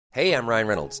Hey, I'm Ryan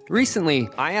Reynolds. Recently,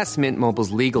 I asked Mint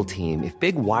Mobile's legal team if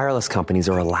big wireless companies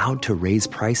are allowed to raise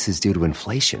prices due to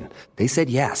inflation. They said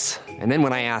yes. And then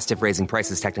when I asked if raising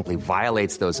prices technically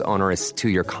violates those onerous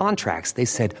two-year contracts, they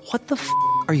said, "What the f***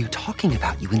 are you talking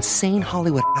about, you insane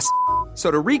Hollywood ass?" So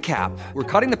to recap, we're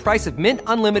cutting the price of Mint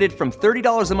Unlimited from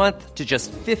 $30 a month to just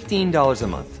 $15 a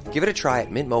month. Give it a try at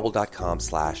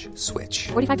mintmobile.com/switch.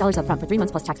 $45 up front for 3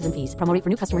 months plus taxes and fees. Promo rate for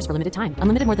new customers for limited time.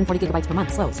 Unlimited more than 40 gigabytes per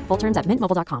month. Slows full terms at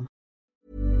mintmobile.com.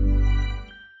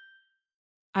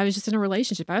 I was just in a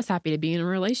relationship. I was happy to be in a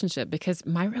relationship because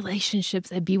my relationships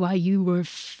at BYU were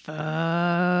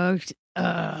fucked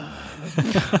up.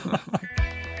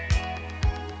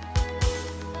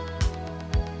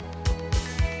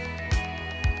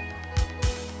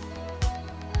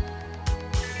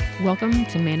 Welcome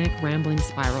to Manic Rambling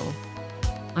Spiral.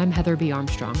 I'm Heather B.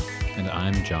 Armstrong. And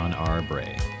I'm John R.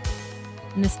 Bray.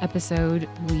 In this episode,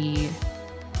 we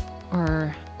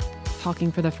are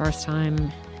talking for the first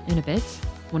time in a bit.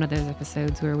 One of those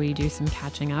episodes where we do some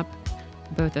catching up.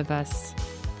 Both of us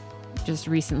just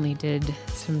recently did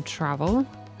some travel.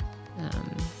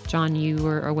 John, you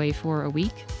were away for a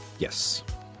week. Yes.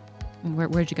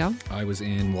 Where'd you go? I was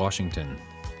in Washington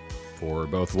for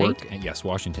both State? work and, yes,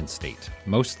 Washington State.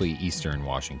 Mostly eastern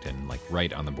Washington, like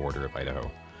right on the border of Idaho.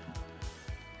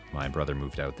 My brother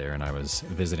moved out there and I was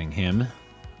visiting him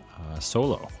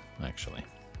solo, actually.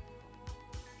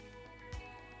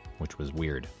 Which was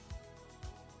weird.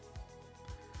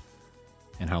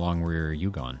 And how long were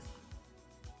you gone?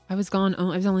 I was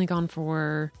only gone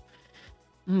for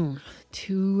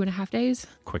 2.5 days.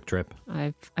 Quick trip.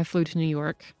 I flew to New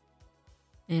York,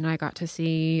 and I got to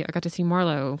see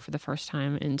Marlo for the first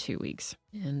time in 2 weeks,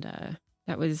 and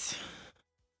that was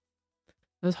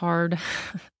hard.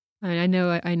 I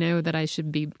know that I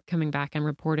should be coming back and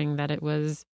reporting that it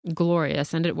was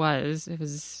glorious, and it was. It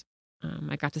was.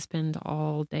 I got to spend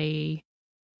all day.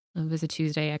 It was a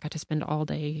Tuesday. I got to spend all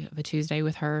day of a Tuesday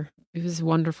with her. It was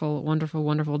wonderful, wonderful,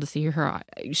 wonderful to see her.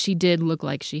 She did look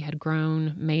like she had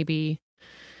grown maybe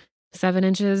 7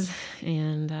 inches.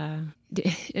 And do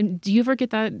you ever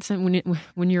get that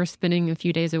when you're spending a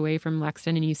few days away from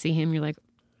Lexington and you see him, you're like,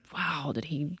 wow, did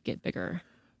he get bigger?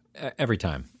 Every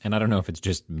time. And I don't know if it's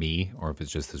just me or if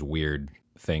it's just this weird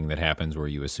thing that happens where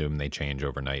you assume they change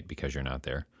overnight because you're not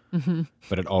there. Mm-hmm.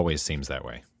 But it always seems that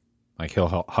way. Like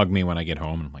he'll hug me when I get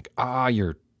home and I'm like,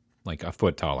 you're like a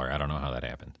foot taller. I don't know how that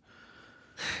happened.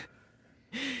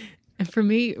 And for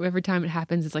me, every time it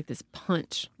happens, it's like this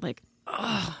punch. Like,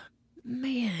 oh,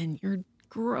 man, you're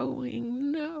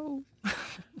growing. No.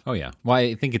 Oh, yeah. Well,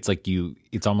 I think it's like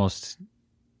it's almost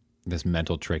this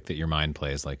mental trick that your mind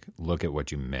plays. Like, look at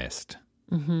what you missed.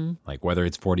 Mm-hmm. Like whether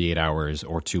it's 48 hours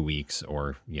or 2 weeks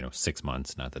or, 6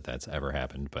 months. Not that that's ever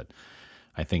happened, but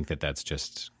I think that that's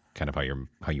just kind of how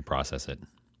you process it.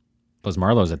 Plus,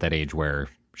 Marlo's at that age where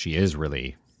she is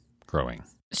really growing.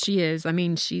 She is. I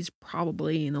mean, she's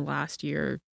probably in the last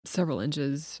year several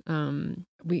inches.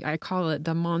 I call it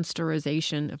the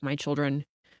monsterization of my children,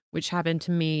 which happened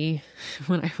to me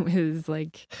when I was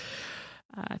like,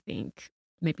 I think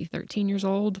maybe 13 years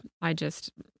old. I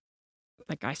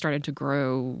started to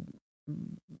grow.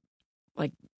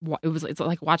 Like it's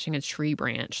like watching a tree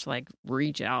branch like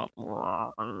reach out, like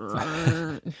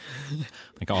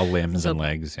all limbs and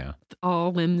legs, yeah,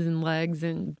 all limbs and legs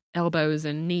and elbows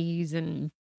and knees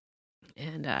and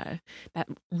that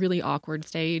really awkward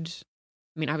stage.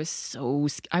 I mean, I was so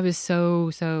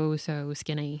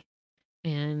skinny,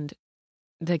 and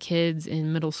the kids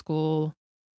in middle school.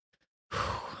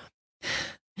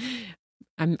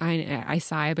 I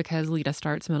sigh because Lita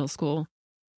starts middle school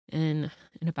in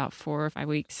about 4 or 5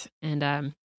 weeks. And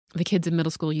the kids in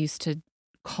middle school used to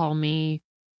call me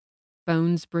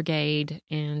Bones Brigade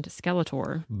and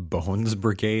Skeletor. Bones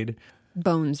Brigade?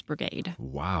 Bones Brigade.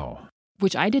 Wow.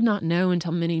 Which I did not know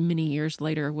until many, many years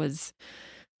later was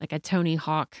like a Tony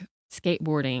Hawk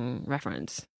skateboarding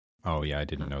reference. Oh, yeah, I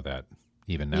didn't know that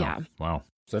even now. Yeah. Wow.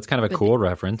 So that's kind of a cool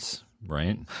reference,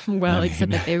 right? Well,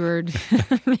 except that they were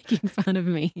making fun of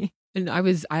me. And I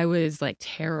was like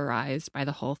terrorized by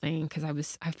the whole thing because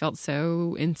I felt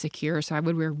so insecure. So I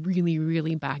would wear really,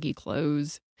 really baggy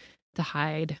clothes to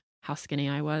hide how skinny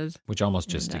I was. Which almost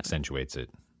just accentuates it,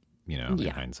 in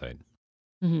hindsight.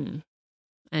 Mm-hmm.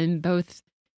 And both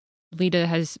Lita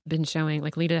has been showing,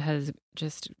 like Lita has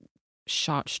just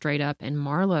shot straight up, and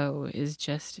Marlo is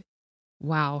just,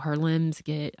 wow, her limbs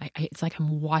it's like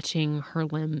I'm watching her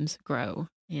limbs grow.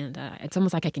 And it's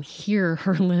almost like I can hear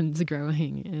her limbs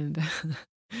growing. And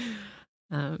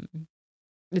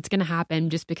it's going to happen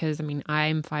just because, I mean,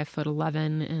 I'm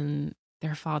 5'11" and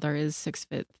their father is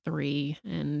 6'3",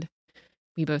 and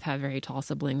we both have very tall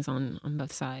siblings on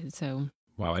both sides. So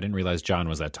Wow, I didn't realize John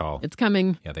was that tall. it's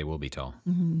coming. Yeah, they will be tall.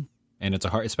 Mm-hmm. And it's a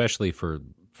hard, especially for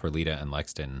Lita and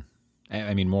Lexton.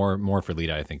 I mean, more for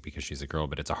Lita, I think, because she's a girl,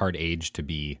 but it's a hard age to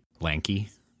be lanky.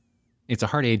 It's a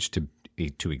hard age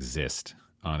to exist,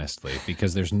 honestly,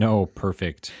 because there's no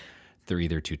perfect, they're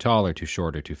either too tall or too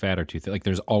short or too fat or too thick. Like,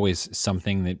 there's always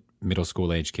something that middle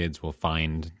school age kids will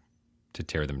find to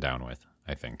tear them down with,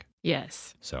 I think.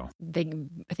 Yes. So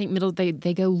I think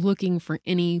they go looking for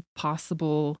any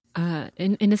possible, and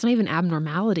it's not even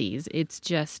abnormalities. It's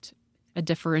just a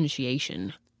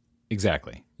differentiation.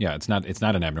 exactly. Yeah, it's not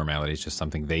an abnormality. It's just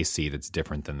something they see that's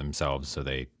different than themselves, so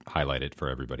they highlight it for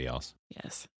everybody else.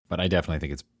 Yes. But I definitely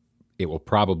think it will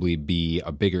probably be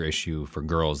a bigger issue for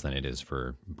girls than it is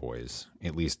for boys,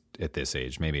 at least at this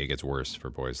age. Maybe it gets worse for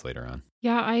boys later on.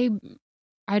 Yeah,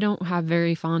 I don't have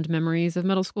very fond memories of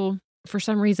middle school. For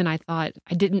some reason, I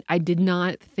did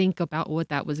not think about what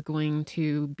that was going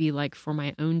to be like for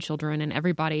my own children. And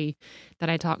everybody that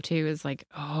I talk to is like,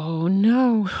 oh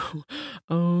no,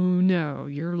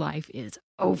 your life is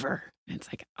over. And it's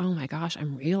like, oh my gosh,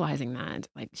 I'm realizing that.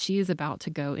 Like, she is about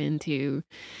to go into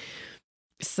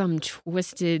some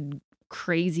twisted,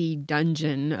 crazy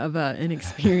dungeon of an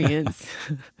experience.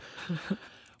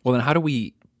 Well, then how do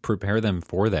we prepare them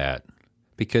for that?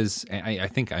 Because I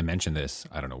think I mentioned this,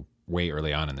 I don't know, way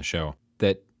early on in the show,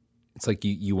 that it's like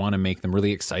you want to make them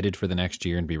really excited for the next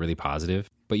year and be really positive,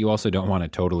 but you also don't want to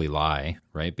totally lie,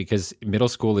 right? Because middle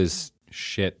school is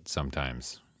shit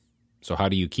sometimes. So how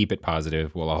do you keep it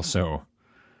positive while also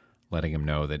letting them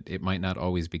know that it might not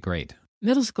always be great?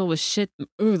 Middle school was shit,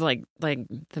 like the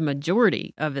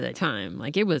majority of the time.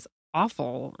 Like, it was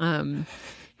awful.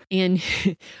 And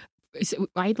so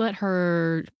I'd let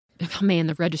her. Oh man,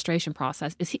 the registration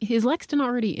process. Is Lexton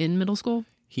already in middle school?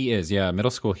 He is, yeah.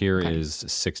 Middle school here is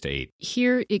 6 to 8.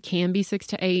 Here it can be 6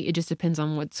 to 8. It just depends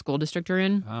on what school district you're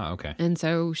in. Ah, okay. And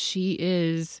so she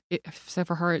is. So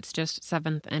for her, it's just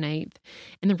 7th and 8th.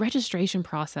 And the registration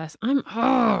process, I'm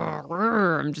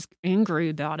just angry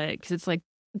about it because it's like,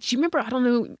 do you remember? I don't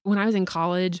know, when I was in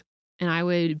college. And I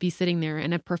would be sitting there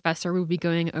and a professor would be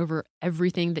going over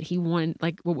everything that he wanted,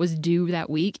 like what was due that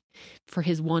week for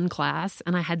his one class.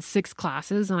 And I had 6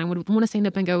 classes and I would want to stand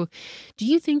up and go, do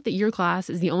you think that your class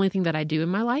is the only thing that I do in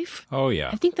my life? Oh, yeah.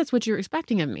 I think that's what you're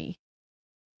expecting of me.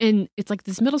 And it's like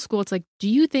this middle school. It's like, do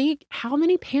you think how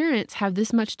many parents have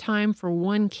this much time for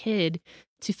one kid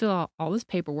to fill out all this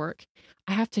paperwork?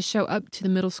 I have to show up to the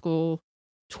middle school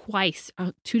twice,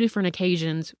 2 different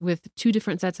occasions with 2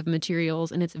 different sets of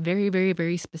materials. And it's very, very,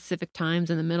 very specific times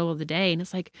in the middle of the day. And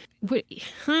it's like, what,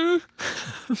 huh?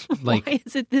 Like, why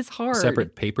is it this hard?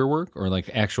 Separate paperwork or like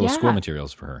actual school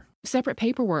materials for her? Separate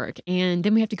paperwork. And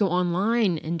then we have to go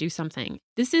online and do something.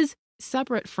 This is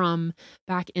separate from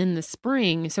back in the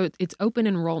spring. So it's open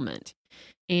enrollment,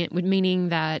 and meaning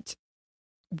that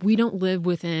we don't live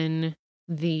within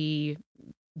the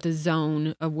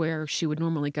zone of where she would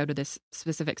normally go to this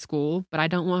specific school, but I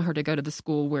don't want her to go to the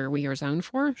school where we are zoned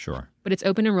for. Sure. But it's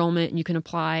open enrollment and you can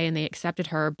apply, and they accepted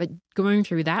her. But going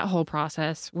through that whole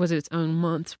process was its own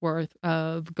month's worth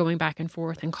of going back and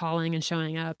forth and calling and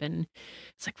showing up. And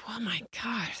it's like, oh my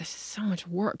gosh, this is so much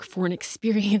work for an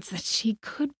experience that she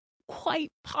could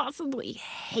quite possibly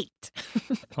hate.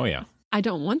 Oh, yeah. I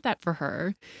don't want that for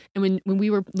her. And when we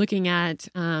were looking at,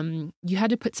 you had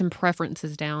to put some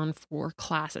preferences down for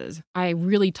classes. I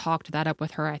really talked that up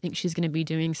with her. I think she's going to be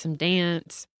doing some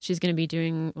dance. She's going to be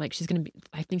doing,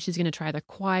 I think she's going to try the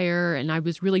choir. And I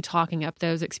was really talking up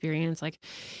those experiences. Like,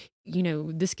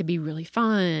 this could be really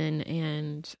fun.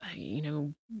 And,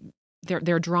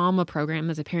 their drama program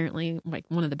is apparently like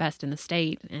one of the best in the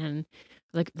state. And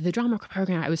like the drama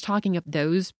program, I was talking up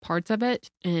those parts of it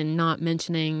and not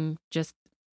mentioning just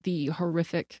the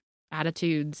horrific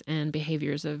attitudes and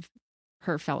behaviors of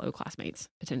her fellow classmates,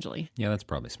 potentially. Yeah, that's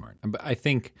probably smart. But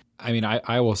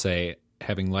I will say,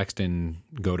 having Lexton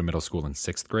go to middle school in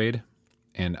 6th grade,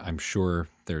 and I'm sure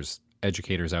there's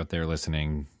educators out there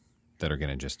listening that are going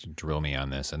to just drill me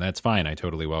on this, and that's fine. I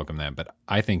totally welcome that. But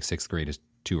I think 6th grade is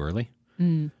too early.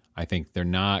 I think they're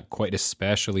not quite,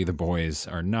 especially the boys,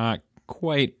 are not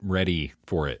quite ready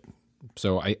for it.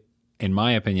 So in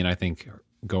my opinion, I think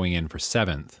going in for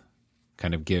 7th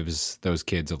kind of gives those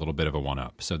kids a little bit of a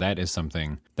one-up. So that is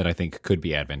something that I think could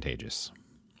be advantageous.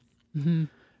 Mm-hmm.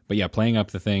 But yeah, playing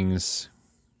up the things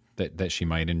that she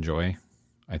might enjoy,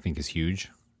 I think is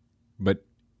huge. But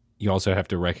you also have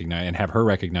to recognize and have her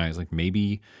recognize, like,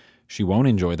 maybe she won't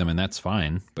enjoy them and that's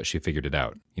fine, but she figured it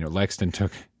out. Lexton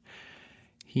took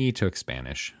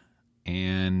Spanish,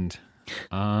 and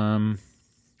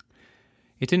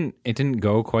It didn't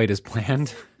go quite as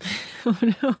planned. Oh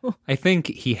no. I think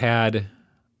he had,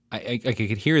 I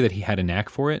could hear that he had a knack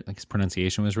for it. Like his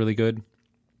pronunciation was really good.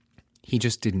 He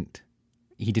just didn't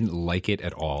like it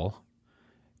at all.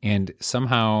 And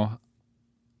somehow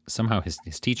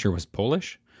his teacher was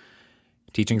Polish,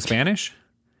 teaching Spanish.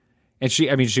 And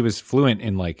she was fluent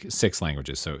in like 6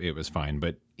 languages, so it was fine.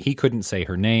 But he couldn't say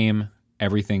her name.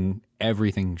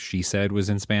 Everything she said was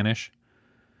in Spanish.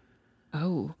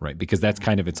 Oh. Right, because that's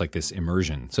it's like this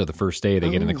immersion. So the first day they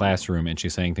get in the classroom and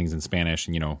she's saying things in Spanish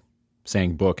and,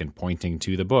 saying book and pointing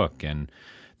to the book and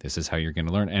this is how you're going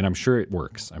to learn. And I'm sure it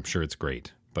works. I'm sure it's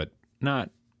great, but not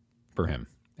for him.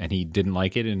 And he didn't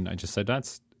like it. And I just said,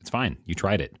 it's fine. You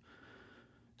tried it.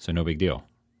 So no big deal.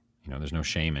 There's no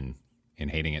shame in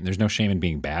hating it. And there's no shame in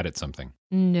being bad at something.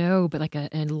 No, but like a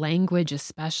language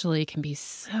especially can be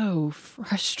so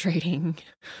frustrating.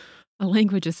 A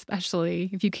language especially,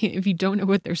 if you don't know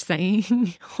what they're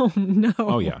saying. Oh no.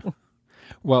 Oh yeah.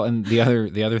 Well, and the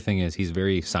other thing is he's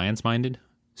very science minded.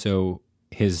 So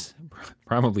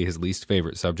probably his least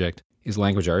favorite subject is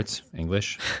language arts,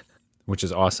 English, which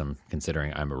is awesome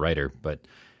considering I'm a writer. But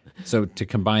so to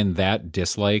combine that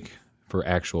dislike for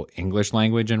actual English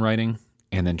language and writing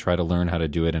and then try to learn how to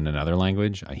do it in another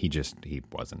language, he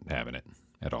wasn't having it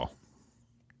at all.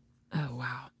 Oh,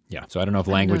 wow. Yeah. So I don't know if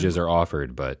languages are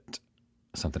offered, but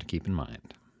something to keep in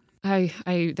mind.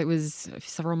 That was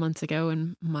several months ago,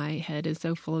 and my head is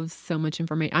so full of so much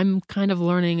information. I'm kind of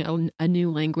learning a new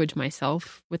language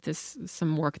myself with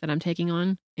some work that I'm taking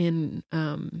on, and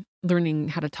learning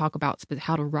how to talk about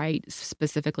how to write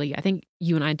specifically. I think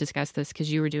you and I discussed this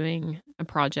because you were doing a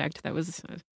project that was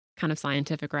kind of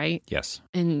scientific, right? Yes.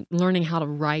 And learning how to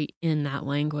write in that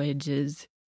language is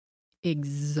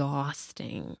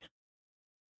exhausting.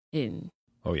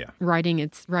 Oh yeah. Writing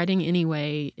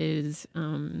anyway is,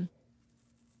 writing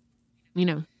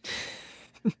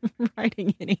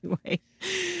anyway.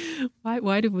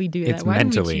 Why did we do that? It's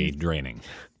mentally draining,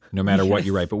 no matter what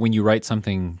you write. But when you write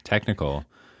something technical,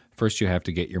 first you have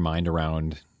to get your mind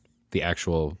around the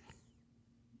actual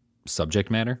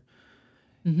subject matter.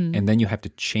 Mm-hmm. And then you have to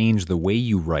change the way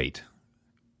you write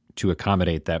to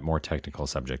accommodate that more technical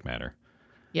subject matter.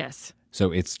 Yes.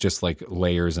 So it's just like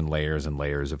layers and layers and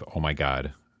layers of, oh my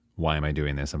God, why am I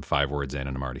doing this? I'm 5 words in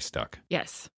and I'm already stuck.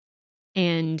 Yes.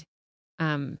 And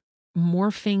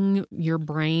morphing your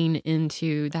brain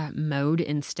into that mode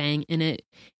and staying in it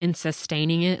and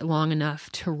sustaining it long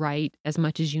enough to write as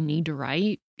much as you need to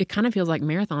write, it kind of feels like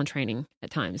marathon training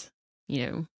at times.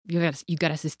 You got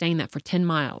to sustain that for 10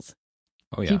 miles.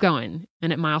 Oh, yeah. Keep going.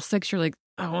 And at mile 6, you're like,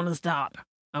 I want to stop.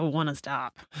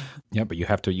 Yeah, but you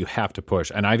have to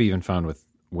push. And I've even found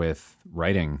with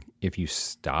writing, if you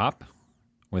stop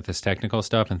with this technical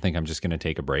stuff and think I'm just going to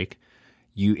take a break,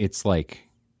 it's like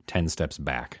 10 steps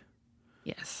back.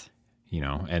 Yes.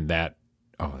 And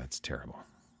that's terrible.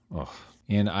 Oh.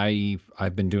 And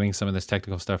I've been doing some of this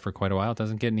technical stuff for quite a while. It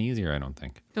doesn't get any easier, I don't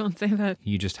think. Don't say that.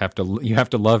 You just have to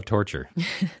love torture.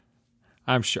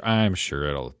 I'm sure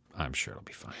it'll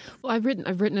be fine. Well, I've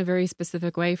written a very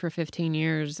specific way for 15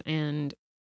 years, and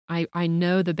I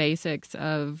know the basics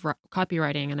of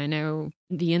copywriting, and I know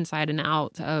the inside and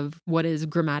out of what is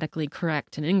grammatically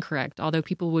correct and incorrect, although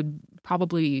people would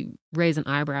probably raise an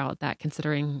eyebrow at that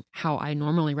considering how I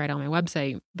normally write on my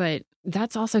website. But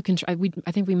that's also, I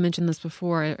think we mentioned this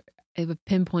before, it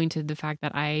pinpointed the fact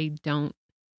that I don't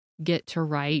get to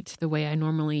write the way I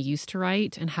normally used to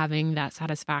write and having that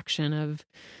satisfaction of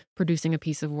producing a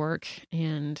piece of work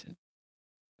and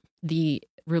the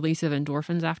release of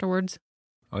endorphins afterwards.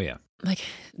 Oh, yeah. Like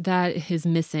that is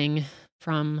missing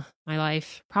from my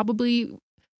life. Probably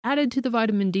added to the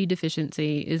vitamin D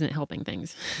deficiency isn't helping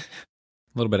things.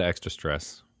 A little bit of extra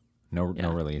stress. No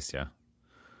release, yeah.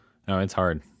 No, it's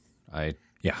hard.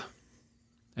 Yeah.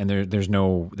 And there's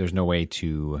no way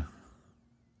to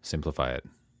simplify it,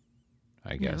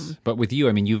 I guess. Yeah. But with you,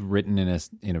 I mean, you've written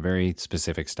in a very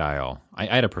specific style. I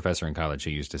had a professor in college who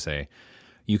used to say,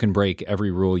 you can break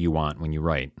every rule you want when you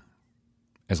write,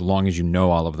 as long as you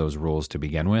know all of those rules to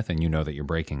begin with and you know that you're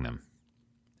breaking them.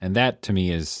 And that, to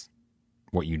me, is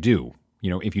what you do.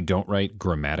 If you don't write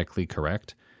grammatically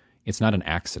correct, it's not an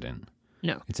accident.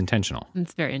 No. It's intentional.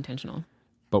 It's very intentional.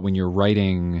 But when you're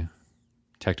writing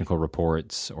technical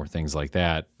reports or things like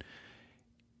that,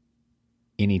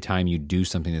 anytime you do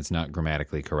something that's not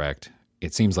grammatically correct,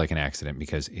 it seems like an accident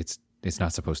because it's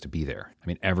not supposed to be there. I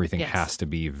mean, everything has to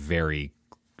be very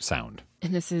sound.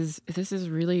 And this is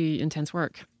really intense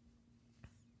work.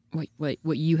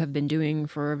 What you have been doing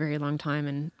for a very long time,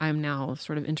 and I'm now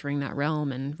sort of entering that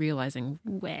realm and realizing,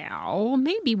 well,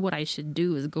 maybe what I should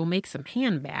do is go make some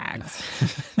handbags.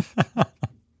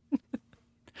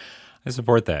 I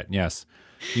support that. Yes.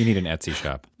 You need an Etsy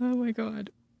shop. Oh my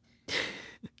God.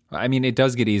 I mean, it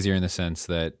does get easier in the sense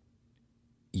that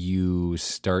you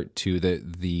start to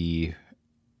the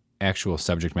actual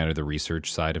subject matter, the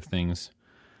research side of things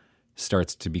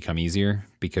starts to become easier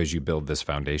because you build this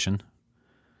foundation.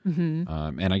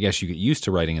 Mm-hmm. And I guess you get used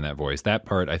to writing in that voice. That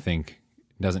part, I think,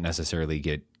 doesn't necessarily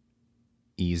get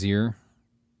easier,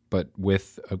 but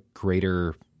with a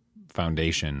greater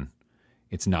foundation,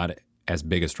 it's not as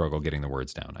big a struggle getting the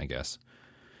words down, I guess.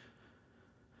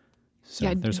 So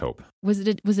Yeah, there's hope. Was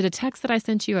it a text that I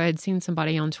sent you? I had seen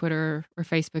somebody on Twitter or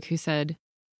Facebook who said,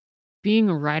 being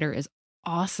a writer is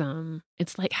awesome.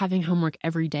 It's like having homework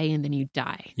every day and then you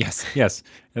die. Yes.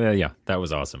 Yeah, that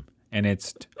was awesome. And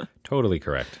it's totally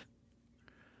correct.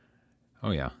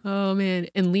 Oh, yeah. Oh, man.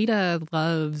 And Lita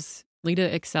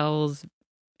excels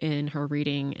in her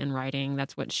reading and writing.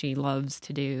 That's what she loves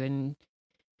to do. And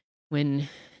when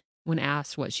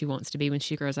asked what she wants to be when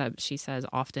she grows up, she says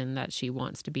often that she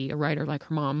wants to be a writer like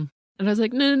her mom. And I was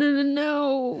like,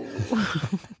 no.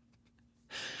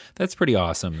 That's pretty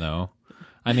awesome, though.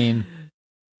 I mean,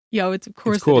 yeah, it's of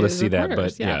course it's cool it to is, see of that,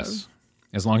 course, but yeah. yes,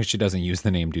 as long as she doesn't use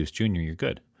the name Deuce Jr., you're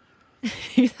good.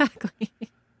 Exactly.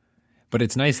 But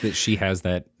it's nice that she has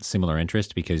that similar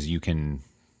interest because you can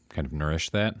kind of nourish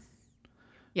that.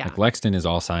 Yeah. Like Lexton is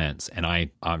all science, and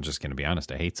I'm just going to be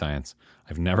honest, I hate science.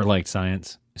 I've never liked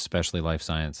science, especially life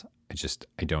science.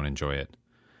 I don't enjoy it.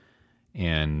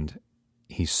 And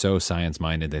he's so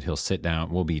science-minded that he'll sit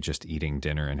down, we'll be just eating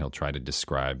dinner, and he'll try to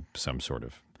describe some sort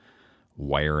of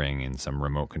wiring in some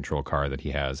remote control car that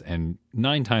he has. And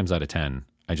 9 times out of 10,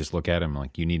 I just look at him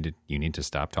like, you need to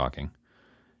stop talking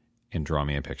and draw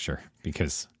me a picture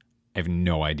because I have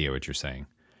no idea what you're saying.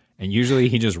 And usually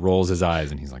he just rolls his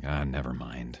eyes and he's like, never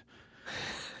mind.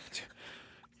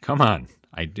 Come on.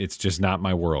 It's just not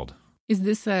my world. Is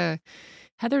this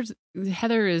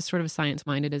Heather is sort of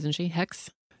science-minded, isn't she?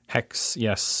 Hex,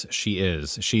 yes, she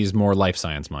is. She's more life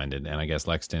science minded, and I guess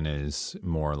Lexton is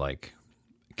more like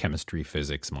chemistry,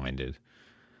 physics minded.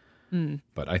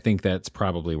 But I think that's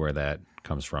probably where that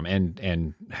comes from.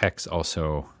 And Hex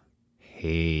also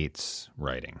hates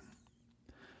writing.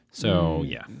 So,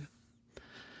 yeah.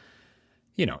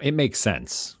 It makes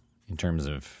sense in terms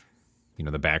of,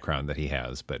 the background that he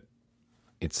has, but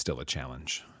it's still a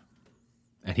challenge.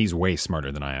 And he's way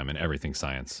smarter than I am in everything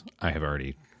science. I have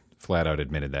already flat out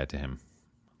admitted that to him.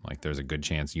 Like, there's a good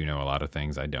chance you know a lot of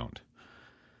things I don't.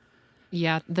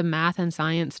 Yeah, the math and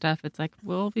science stuff, it's like,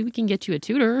 well, maybe we can get you a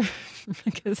tutor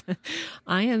because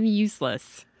I am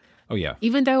useless. Oh, yeah.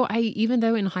 Even though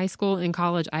in high school and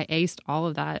college I aced all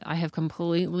of that, I have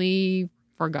completely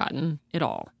forgotten it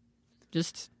all.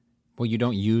 Well, you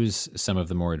don't use some of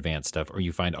the more advanced stuff, or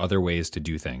you find other ways to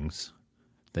do things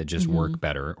that just work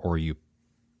better, or you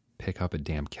pick up a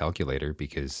damn calculator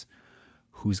because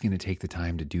who's going to take the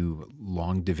time to do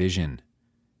long division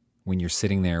when you're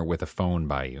sitting there with a phone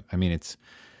by you? I mean,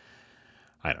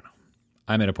 I don't know.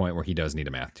 I'm at a point where he does need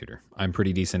a math tutor. I'm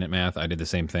pretty decent at math. I did the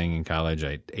same thing in college.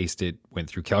 I aced it, went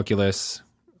through calculus,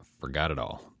 forgot it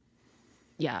all.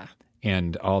 Yeah.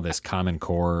 And all this Common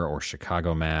Core or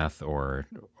Chicago math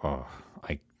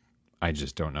I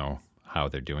just don't know how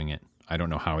they're doing it. I don't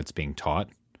know how it's being taught.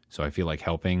 So I feel like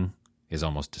helping is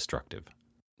almost destructive.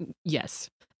 Yes.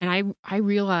 And I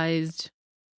realized,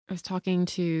 I was talking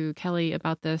to Kelly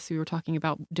about this. We were talking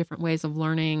about different ways of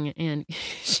learning, and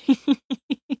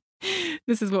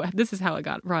this is how it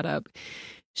got brought up.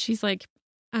 She's like,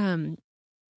 you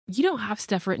don't have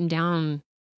stuff written down.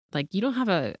 Like, you don't have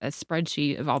a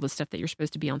spreadsheet of all the stuff that you're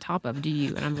supposed to be on top of, do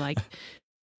you? And I'm like,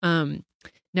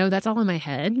 no, that's all in my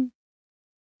head.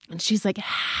 And she's like,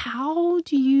 how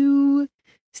do you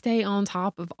stay on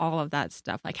top of all of that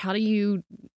stuff? Like, how are you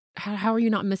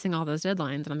not missing all those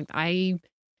deadlines? And I'm like, I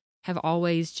have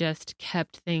always just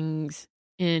kept things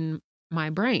in my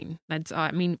brain.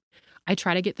 I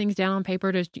try to get things down on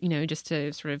paper to, just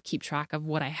to sort of keep track of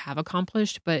what I have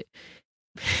accomplished, but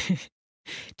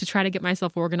to try to get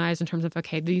myself organized in terms of,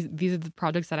 okay, these are the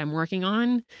projects that I'm working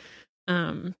on.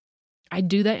 I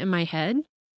do that in my head.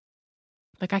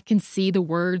 Like, I can see the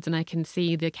words and I can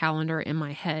see the calendar in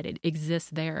my head. It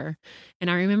exists there. And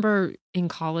I remember in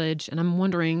college, and I'm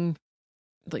wondering,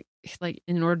 like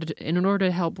in order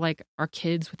to help like our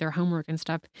kids with their homework and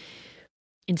stuff,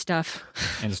 because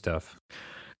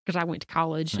I went to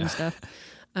college and stuff.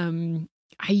 I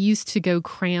used to go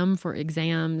cram for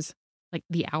exams. Like,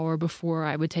 the hour before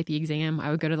I would take the exam, I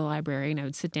would go to the library and I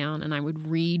would sit down and I would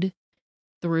read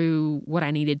through what I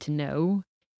needed to know.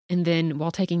 And then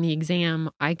while taking the exam,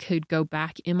 I could go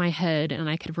back in my head and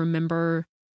I could remember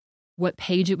what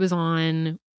page it was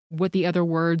on, what the other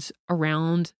words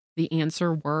around the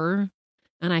answer were,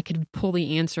 and I could pull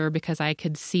the answer because I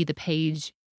could see the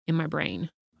page in my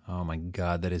brain. Oh my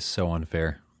God, that is so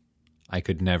unfair. I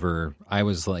could never. I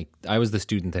was the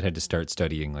student that had to start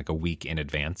studying like a week in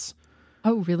advance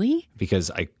Oh, really? because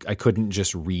I couldn't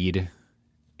just read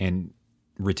and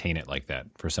retain it like that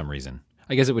for some reason.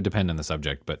 I guess it would depend on the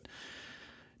subject, but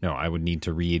no, I would need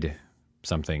to read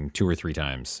something 2 or 3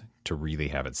 times to really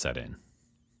have it set in.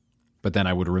 But then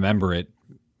I would remember it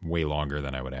way longer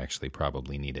than I would actually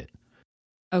probably need it.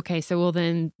 Okay, so well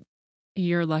then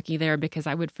you're lucky there because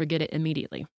I would forget it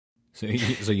immediately. So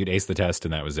you'd ace the test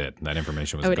and that was it. That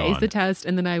information was I would gone. ace the test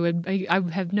and then I would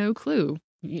have no clue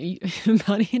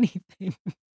about anything.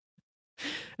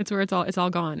 It's where it's all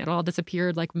gone. It all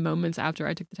disappeared like moments after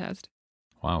I took the test.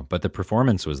 Wow, but the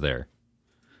performance was there.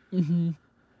 Mm-hmm.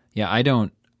 Yeah,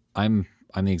 I'm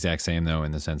the exact same though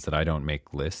in the sense that I don't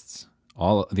make lists.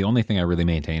 The only thing I really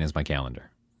maintain is my calendar.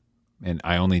 And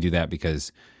I only do that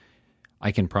because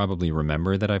I can probably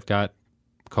remember that I've got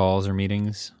calls or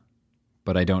meetings,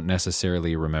 but I don't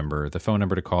necessarily remember the phone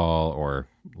number to call or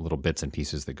little bits and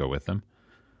pieces that go with them.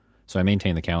 So I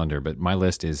maintain the calendar, but my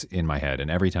list is in my head.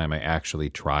 And every time I actually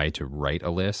try to write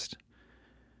a list,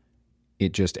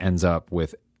 it just ends up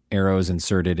with arrows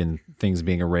inserted and things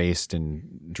being erased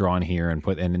and drawn here and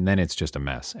and then it's just a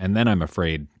mess. And then I'm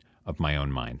afraid of my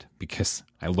own mind because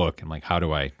I look and like, how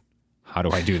do I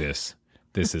do this?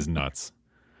 This is nuts.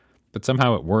 But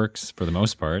somehow it works for the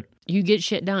most part. You get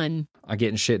shit done. I'm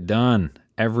getting shit done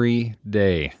every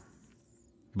day.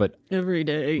 But Every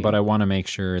day. But I want to make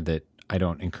sure that I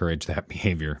don't encourage that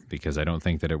behavior because I don't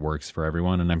think that it works for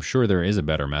everyone. And I'm sure there is a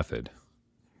better method,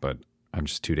 but I'm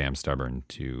just too damn stubborn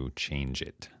to change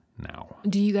it now.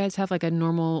 Do you guys have like a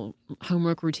normal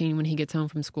homework routine when he gets home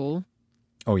from school?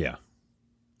 Oh, yeah.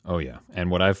 Oh, yeah.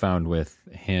 And what I've found with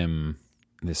him,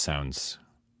 this sounds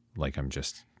like I'm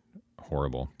just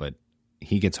horrible, but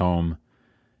he gets home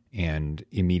and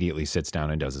immediately sits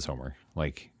down and does his homework,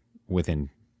 like within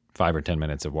 5 or 10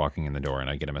 minutes of walking in the door, and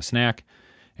I get him a snack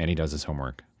and he does his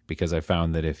homework because I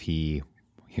found that if he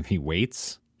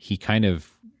waits, he kind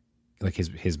of like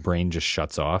his brain just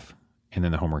shuts off and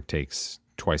then the homework takes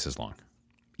twice as long,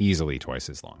 easily twice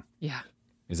as long. Yeah.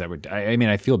 Is that what, I mean,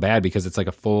 I feel bad because it's like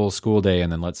a full school day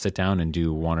and then let's sit down and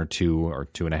do 1 or 2 or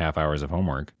 2.5 hours of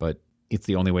homework, but it's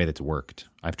the only way that's worked.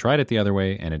 I've tried it the other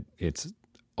way and it's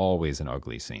always an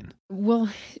ugly scene. Well,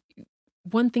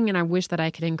 one thing, and I wish that I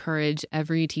could encourage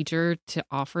every teacher to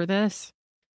offer this.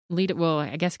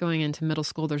 I guess going into middle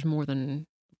school, there's more than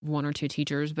 1 or 2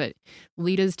 teachers, but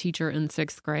Lita's teacher in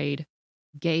 6th grade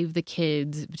gave the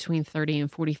kids between 30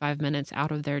 and 45 minutes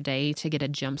out of their day to get a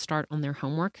jump start on their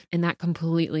homework. And that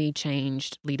completely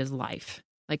changed Lita's life,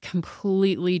 like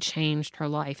completely changed her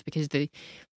life because the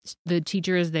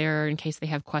teacher is there in case they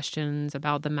have questions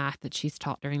about the math that she's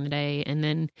taught during the day. And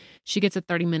then she gets a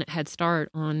 30-minute head start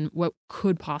on what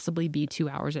could possibly be 2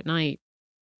 hours at night.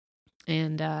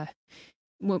 And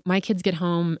my kids get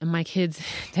home and my kids,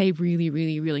 they really,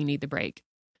 really, really need the break.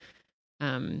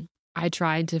 I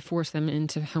tried to force them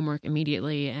into homework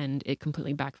immediately and it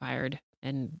completely backfired.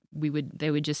 And they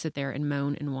would just sit there and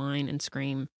moan and whine and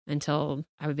scream until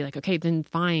I would be like, okay, then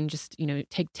fine, just,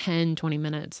 take 10, 20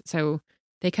 minutes. So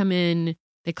they come in,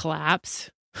 they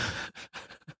collapse.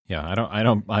 Yeah, I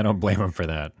don't blame them for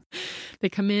that. They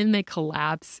come in, they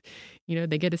collapse.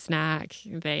 They get a snack.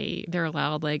 They're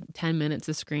allowed like 10 minutes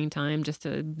of screen time just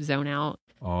to zone out.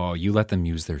 Oh, you let them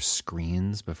use their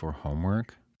screens before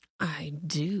homework? I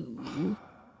do.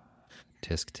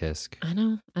 Tisk tisk. I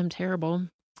know, I'm terrible.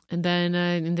 And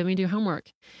then we do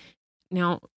homework.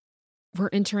 Now we're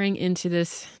entering into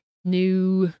this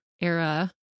new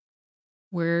era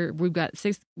where we've got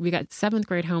 7th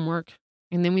grade homework,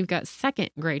 and then we've got 2nd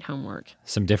grade homework.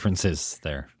 Some differences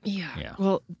there. Yeah.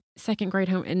 Well, 2nd grade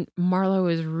home, and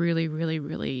Marlo is really, really,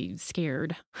 really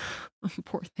scared.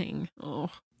 Poor thing.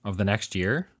 Oh. Of the next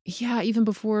year? Yeah, even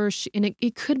before and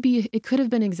it could have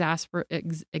been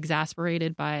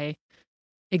exasperated. I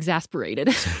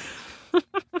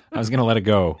was going to let it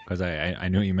go because I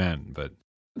knew what you meant, but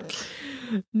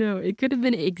no, it could have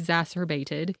been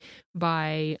exacerbated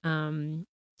by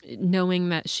knowing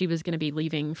that she was going to be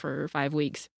leaving for 5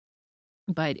 weeks.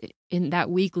 But in that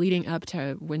week leading up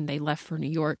to when they left for New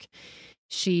York,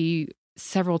 she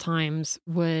several times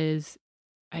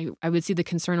I would see the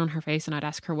concern on her face and I'd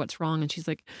ask her what's wrong. And she's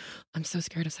like, I'm so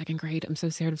scared of 2nd grade. I'm so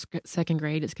scared of 2nd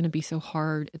grade. It's going to be so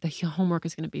hard. The homework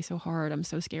is going to be so hard. I'm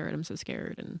so scared.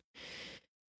 And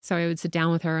so I would sit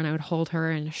down with her and I would hold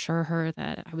her and assure her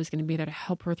that I was going to be there to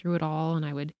help her through it all. And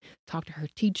I would talk to her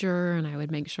teacher and I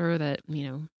would make sure that,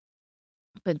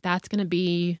 but that's going to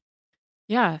be,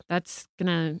 that's going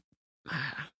to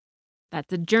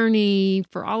that's a journey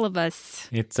for all of us.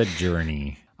 It's a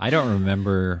journey. I don't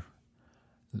remember.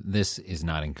 This is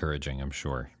not encouraging, I'm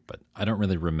sure, but I don't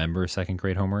really remember second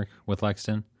grade homework with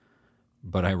Lexton.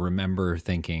 But I remember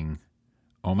thinking,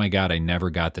 oh my God, I never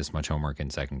got this much homework in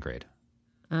second grade.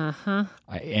 Uh-huh.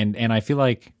 And I feel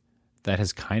like that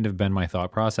has kind of been my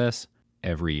thought process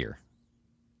every year.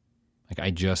 Like, I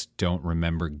just don't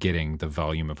remember getting the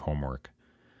volume of homework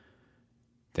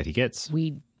that he gets.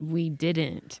 We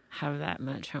didn't have that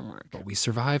much homework. But we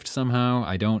survived somehow.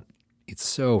 It's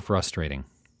so frustrating.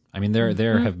 I mean,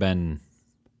 there have been,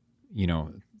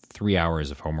 3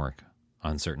 hours of homework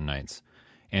on certain nights.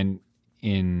 And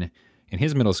in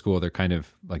his middle school, they're kind of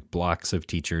like blocks of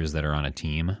teachers that are on a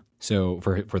team. So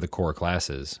for the core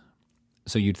classes.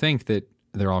 So you'd think that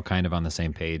they're all kind of on the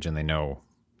same page and they know,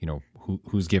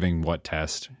 who's giving what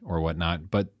test or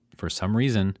whatnot. But for some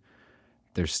reason,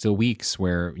 there's still weeks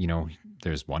where,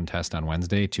 there's one test on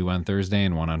Wednesday, 2 on Thursday,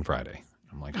 and 1 on Friday.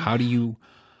 I'm like, how do you...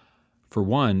 For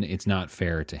one, it's not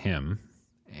fair to him.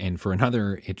 And for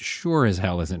another, it sure as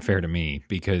hell isn't fair to me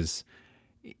because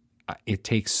it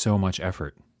takes so much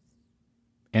effort.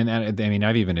 And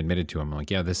I've even admitted to him, I'm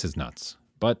like, yeah, this is nuts.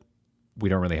 But we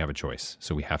don't really have a choice.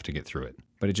 So we have to get through it.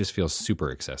 But it just feels super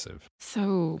excessive.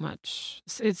 So much.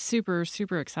 It's super,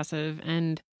 super excessive.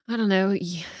 And I don't know.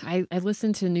 I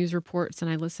listen to news reports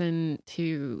and I listen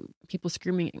to people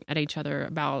screaming at each other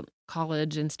about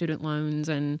college and student loans.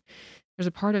 And there's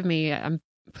a part of me, I'm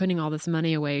putting all this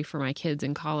money away for my kids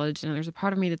in college. And there's a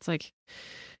part of me that's like,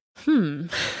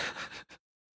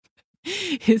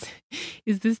 is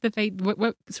this the fate?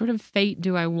 What sort of fate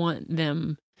do I want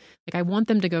them? Like, I want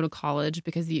them to go to college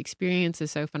because the experience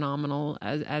is so phenomenal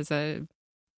as a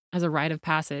rite of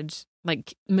passage.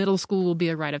 Like, middle school will be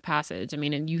a rite of passage. I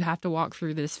mean, and you have to walk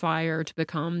through this fire to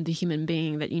become the human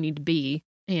being that you need to be.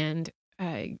 And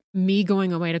me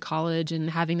going away to college and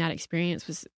having that experience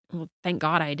was, well, thank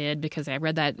God I did, because I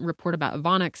read that report about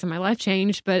Vonix and my life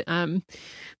changed. But, I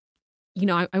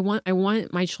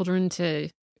want my children to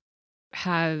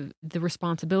have the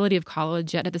responsibility of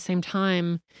college, yet at the same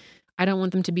time, I don't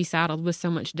want them to be saddled with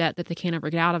so much debt that they can't ever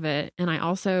get out of it. And I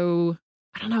also,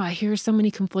 I don't know, I hear so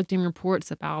many conflicting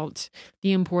reports about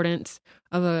the importance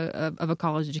of a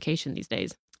college education these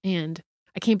days. And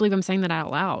I can't believe I'm saying that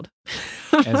out loud.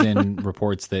 As in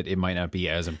reports that it might not be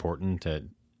as important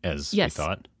as we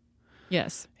thought?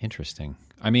 Yes. Interesting.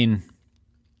 I mean,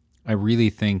 I really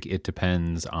think it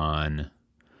depends on,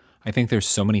 I think there's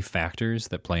so many factors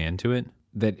that play into it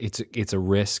that it's a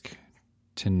risk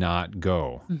to not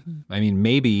go. Mm-hmm. I mean,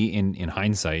 maybe in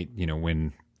hindsight,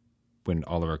 when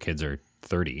all of our kids are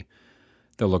 30,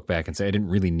 they'll look back and say, I didn't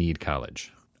really need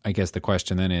college. I guess the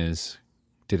question then is,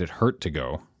 did it hurt to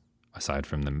go, aside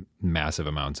from the massive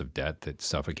amounts of debt that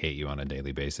suffocate you on a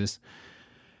daily basis?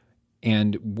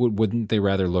 And wouldn't they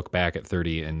rather look back at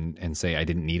 30 and say, I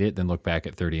didn't need it, than look back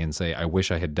at 30 and say, I wish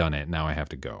I had done it, now I have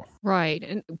to go? Right.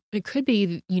 And it could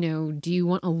be, do you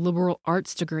want a liberal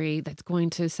arts degree that's going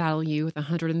to saddle you with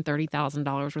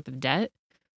 $130,000 worth of debt,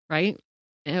 right?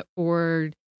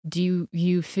 Or do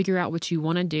you figure out what you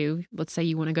want to do? Let's say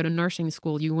you want to go to nursing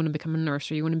school, you want to become a nurse,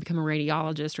 or you want to become a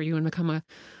radiologist, or you want to become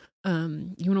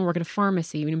you want to work at a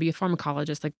pharmacy, you want to be a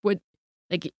pharmacologist.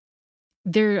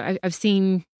 I've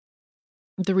seen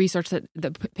the research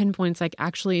that pinpoints like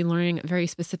actually learning a very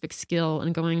specific skill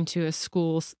and going to a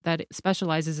school that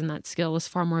specializes in that skill is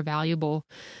far more valuable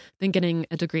than getting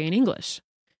a degree in English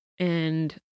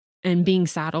and being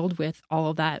saddled with all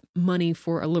of that money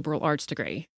for a liberal arts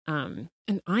degree. And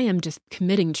I am just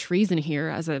committing treason here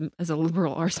as a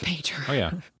liberal arts major. Oh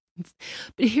yeah.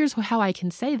 But here's how I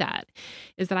can say that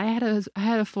is that I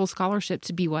had a full scholarship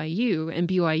to BYU, and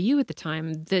BYU at the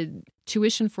time, the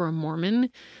tuition for a Mormon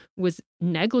was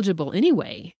negligible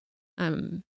anyway,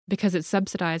 because it's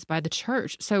subsidized by the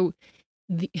church. So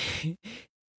the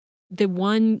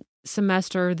one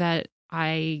semester that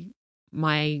my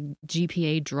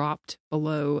GPA dropped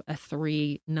below a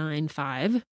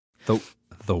 3.95.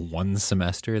 The one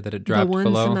semester that it dropped below?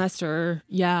 The one semester,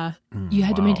 yeah. You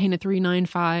had to maintain a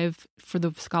 3.95 for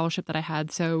the scholarship that I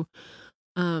had. So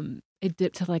it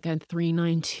dipped to like a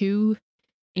 3.92.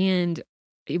 And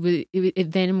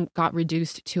it then got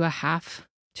reduced to a half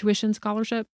tuition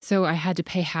scholarship. So I had to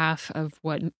pay half of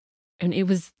what, and it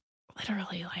was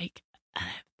literally like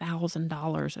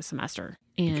 $1,000 a semester.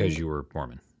 And because you were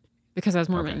Mormon? Because I was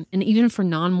Mormon. Okay. And even for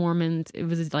non-Mormons, it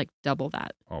was like double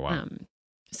that. Oh, wow.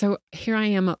 So here I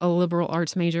am, a liberal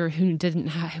arts major who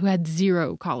had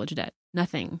zero college debt,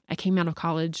 nothing. I came out of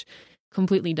college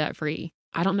completely debt free,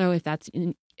 I don't know if that's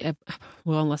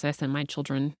unless I send my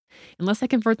children, unless I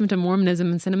convert them to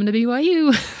Mormonism and send them to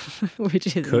BYU,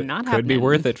 which is not happening. Could be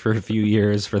worth it for a few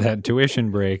years for that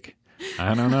tuition break.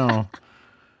 I don't know.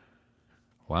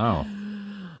 Wow.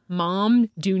 Mom,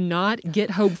 do not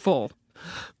get hopeful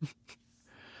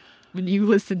when you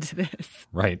listen to this.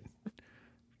 Right.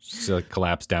 She's like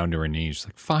collapsed down to her knees. She's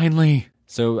like, finally.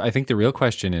 So I think the real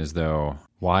question is, though,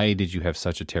 why did you have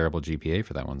such a terrible GPA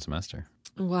for that one semester?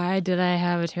 Why did I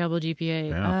have a terrible GPA?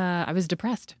 Yeah. I was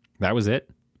depressed. That was it?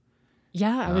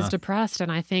 Yeah, I was depressed,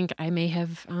 and I think I may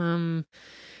have gotten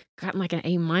like an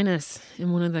A-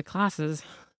 in one of the classes.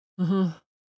 Uh-huh.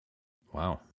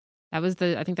 Wow. I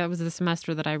think that was the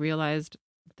semester that I realized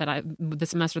the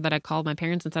semester that I called my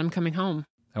parents and said, I'm coming home.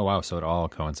 Oh, wow. So it all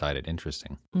coincided.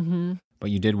 Interesting. Mm-hmm.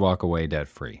 But you did walk away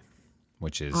debt-free,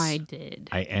 which is... I did.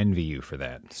 I envy you for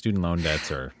that. Student loan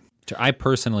debts are... I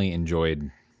personally enjoyed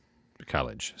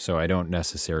college, so I don't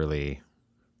necessarily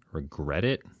regret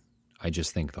it. I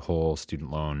just think the whole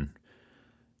student loan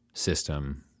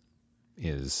system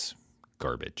is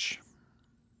garbage.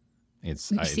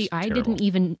 It's I terrible.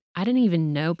 didn't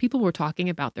even know people were talking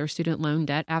about their student loan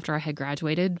debt after I had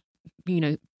graduated. You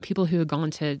know, people who had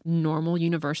gone to normal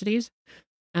universities,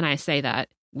 and I say that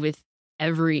with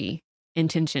every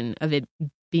intention of it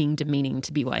being demeaning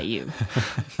to BYU.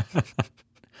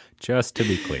 Just to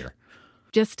be clear.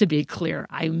 Just to be clear,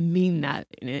 I mean that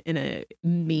in a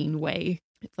mean way.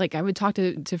 Like I would talk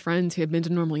to friends who had been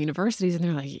to normal universities, and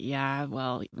they're like, yeah,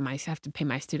 well, I have to pay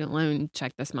my student loan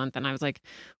check this month. And I was like,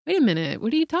 wait a minute,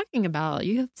 what are you talking about?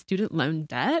 You have student loan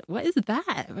debt? What is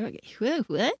that?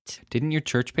 What? Didn't your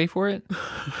church pay for it?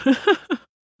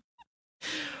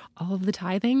 All of the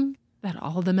tithing that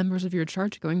all of the members of your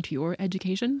church going to your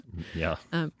education? Yeah.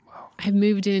 I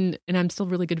moved in, and I'm still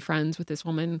really good friends with this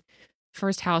woman.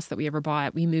 First house that we ever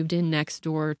bought, we moved in next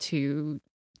door to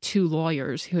two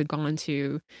lawyers who had gone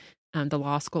to the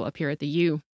law school up here at the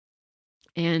U.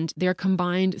 And their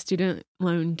combined student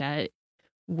loan debt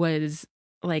was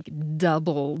like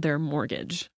double their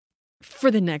mortgage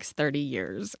for the next 30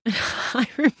 years. I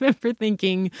remember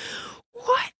thinking,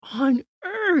 what on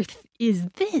earth is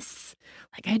this?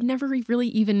 Like I had never really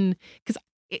even, because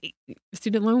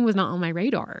student loan was not on my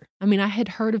radar. I mean, I had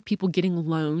heard of people getting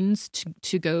loans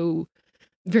to go,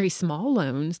 very small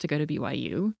loans to go to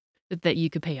BYU that you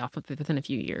could pay off within a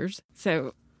few years.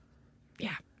 So,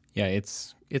 yeah. Yeah,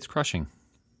 it's crushing.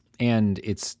 And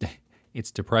it's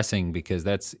depressing because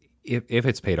that's if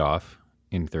it's paid off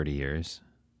in 30 years,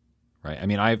 right? I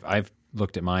mean, I've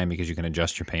looked at mine because you can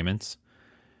adjust your payments,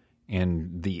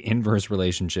 and the inverse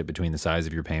relationship between the size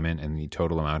of your payment and the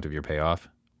total amount of your payoff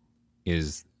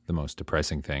is the most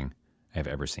depressing thing I've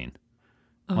ever seen.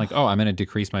 I'm like, I'm going to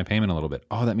decrease my payment a little bit.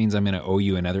 Oh, that means I'm going to owe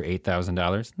you another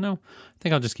 $8,000? No, I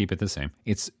think I'll just keep it the same.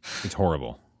 It's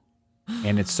horrible.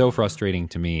 And it's so frustrating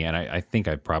to me, and I think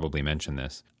I probably mentioned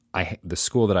this. The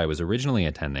school that I was originally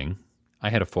attending, I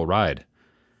had a full ride.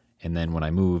 And then when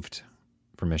I moved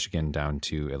from Michigan down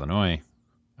to Illinois,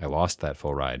 I lost that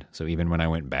full ride. So even when I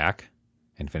went back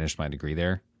and finished my degree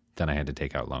there, then I had to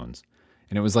take out loans.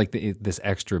 And it was like this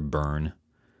extra burn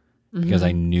because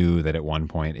I knew that at one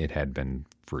point it had been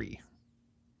free.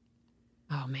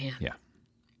 Oh, man. Yeah.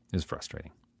 It was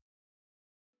frustrating.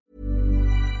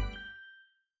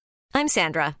 I'm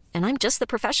Sandra, and I'm just the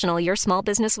professional your small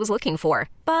business was looking for.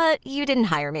 But you didn't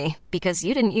hire me because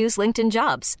you didn't use LinkedIn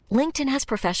Jobs. LinkedIn has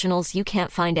professionals you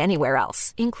can't find anywhere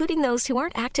else, including those who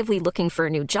aren't actively looking for a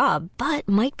new job, but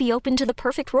might be open to the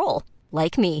perfect role,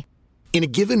 like me. In a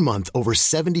given month, over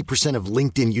 70% of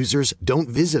LinkedIn users don't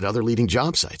visit other leading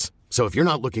job sites. So if you're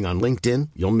not looking on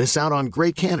LinkedIn, you'll miss out on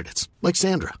great candidates like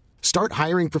Sandra. Start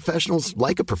hiring professionals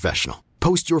like a professional.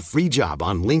 Post your free job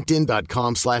on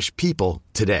linkedin.com/people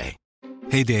today.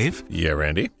 Hey, Dave. Yeah,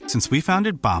 Randy. Since we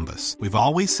founded Bombas, we've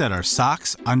always said our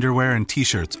socks, underwear, and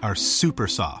T-shirts are super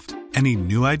soft. Any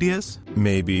new ideas?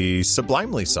 Maybe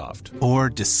sublimely soft. Or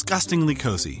disgustingly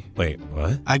cozy. Wait,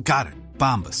 what? I got it.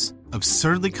 Bombas.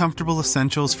 Absurdly comfortable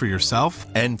essentials for yourself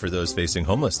and for those facing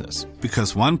homelessness.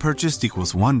 Because one purchased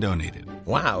equals one donated.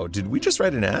 Wow, did we just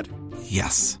write an ad?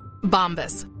 Yes.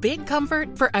 Bombas. Big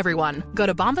comfort for everyone. Go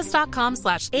to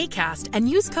bombas.com/ACAST and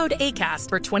use code ACAST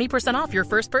for 20% off your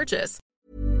first purchase.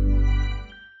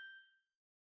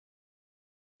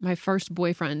 My first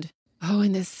boyfriend. Oh,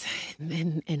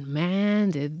 and man,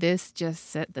 did this just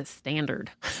set the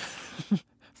standard.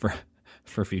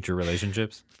 For future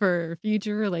relationships? For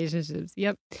future relationships,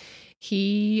 yep.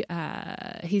 He's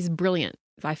brilliant.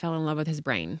 I fell in love with his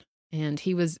brain. And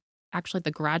he was actually at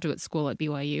the graduate school at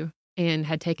BYU. and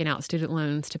had taken out student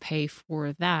loans to pay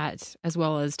for that, as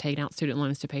well as taken out student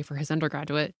loans to pay for his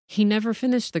undergraduate. He never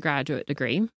finished the graduate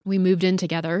degree. We moved in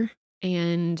together,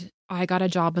 and I got a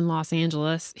job in Los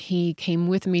Angeles. He came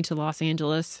with me to Los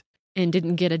Angeles and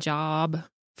didn't get a job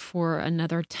for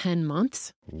another 10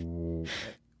 months.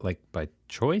 Like by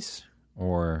choice,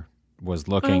 or was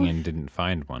looking and didn't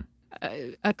find one?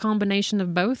 A combination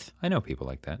of both. I know people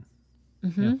like that.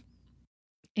 Mm-hmm. Yeah.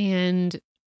 And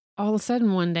all of a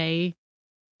sudden one day,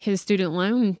 his student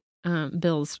loan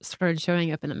bills started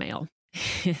showing up in the mail.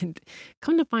 And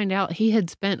come to find out, he had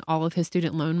spent all of his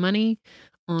student loan money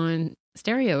on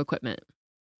stereo equipment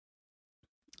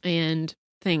and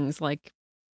things like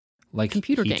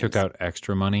computer games. He took out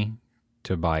extra money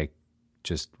to buy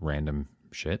just random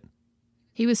shit?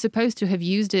 He was supposed to have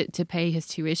used it to pay his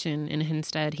tuition, and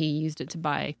instead he used it to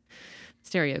buy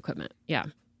stereo equipment. Yeah.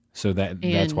 So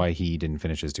that's why he didn't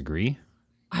finish his degree?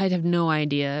 I have no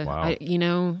idea. Wow.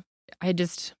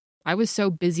 I was so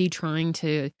busy trying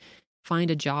to find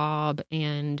a job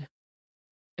and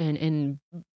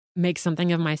make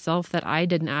something of myself that I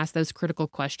didn't ask those critical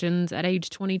questions at age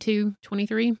 22,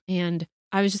 23. And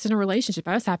I was just in a relationship.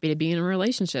 I was happy to be in a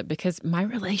relationship because my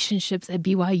relationships at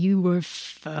BYU were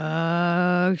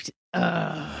fucked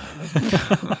up.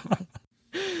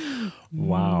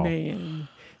 Wow. Man.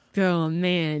 Oh,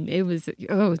 man. It was,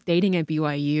 dating at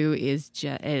BYU is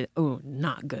just,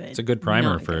 not good. It's a good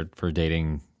primer for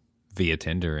dating via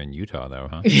Tinder in Utah, though,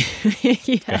 huh?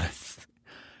 Yes.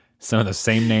 Some of the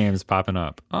same names popping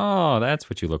up. Oh, that's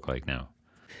what you look like now.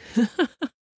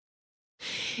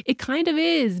 It kind of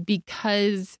is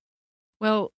because,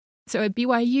 so at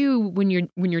BYU, when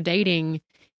you're dating,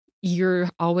 you're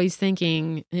always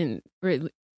thinking,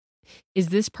 is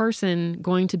this person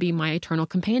going to be my eternal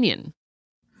companion?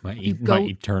 My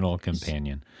eternal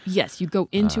companion. Yes, you go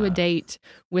into a date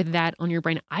with that on your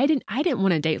brain. I didn't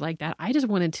want to date like that. I just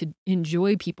wanted to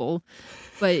enjoy people,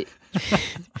 but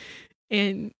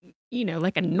and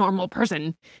like a normal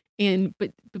person. And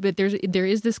but there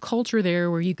is this culture there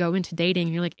where you go into dating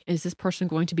and you're like, is this person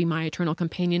going to be my eternal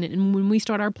companion? And when we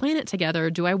start our planet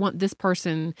together, do I want this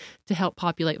person to help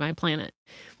populate my planet?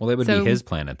 Well, it would be his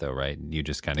planet, though, right? You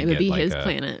just kind of get like his a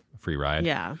planet. Free ride.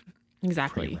 Yeah,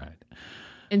 exactly. Free ride.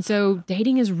 And so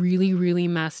dating is really, really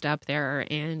messed up there.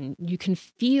 And you can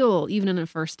feel, even on a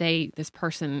first date, this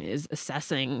person is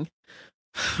assessing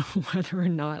whether or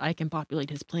not I can populate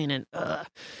his planet. Ugh.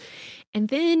 And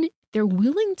then they're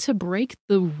willing to break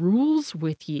the rules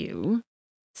with you,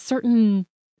 certain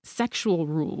sexual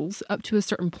rules up to a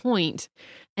certain point,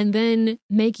 and then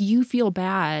make you feel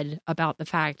bad about the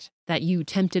fact that you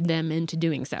tempted them into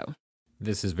doing so.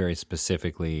 This is very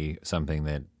specifically something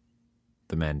that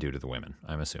the men do to the women,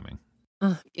 I'm assuming.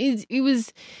 It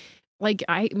was like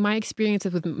my experience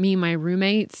with me and my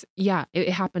roommates, yeah, it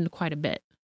happened quite a bit.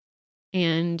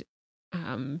 And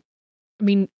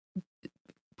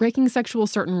breaking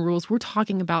certain rules, we're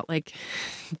talking about like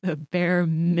the bare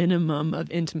minimum of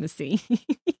intimacy.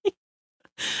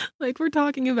 Like we're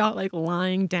talking about like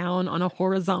lying down on a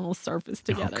horizontal surface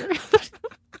together. Oh,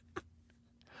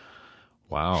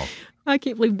 wow. I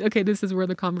can't believe, okay, this is where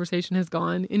the conversation has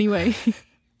gone. Anyway.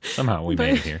 Somehow we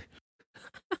made it here.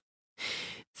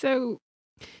 So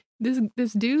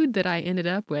this dude that I ended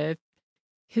up with,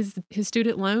 his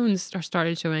student loans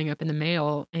started showing up in the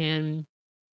mail, and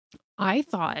I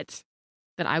thought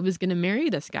that I was going to marry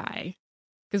this guy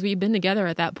because we'd been together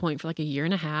at that point for like a year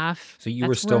and a half. So you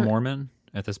were still Mormon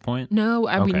at this point? No,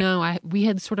 we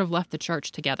had sort of left the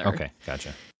church together. Okay,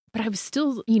 gotcha. But I was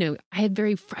still, I had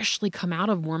very freshly come out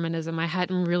of Mormonism. I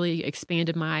hadn't really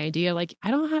expanded my idea. Like,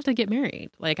 I don't have to get married.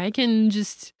 Like, I can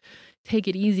just take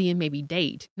it easy and maybe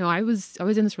date. No, I was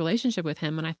in this relationship with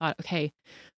him, and I thought, okay,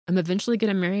 I'm eventually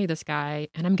going to marry this guy,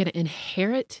 and I'm going to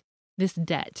inherit this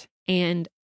debt. And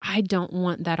I don't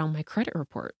want that on my credit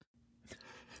report.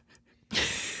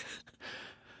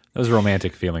 Those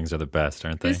romantic feelings are the best,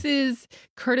 aren't they? This is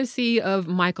courtesy of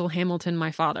Michael Hamilton, my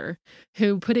father,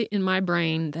 who put it in my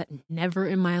brain that never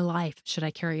in my life should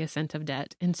I carry a cent of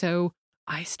debt. And so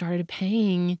I started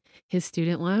paying his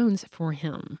student loans for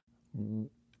him.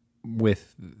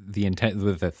 With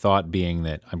the thought being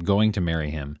that I'm going to marry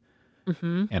him,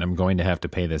 and I'm going to have to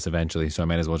pay this eventually, so I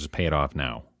might as well just pay it off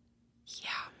now. Yeah.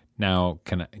 Now,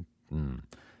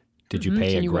 did you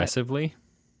pay aggressively?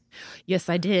 Yes,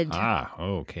 I did. Ah,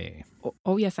 okay.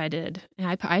 Oh, yes, I did.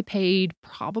 And I paid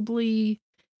probably,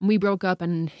 we broke up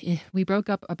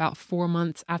about 4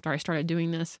 months after I started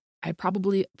doing this. I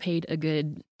probably paid a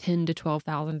good $10,000 to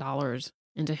 $12,000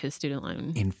 into his student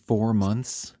loan. In 4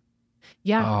 months?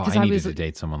 Yeah. Oh, I needed to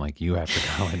date someone like you after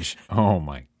college. Oh,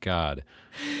 my God.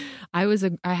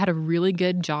 I had a really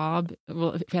good job.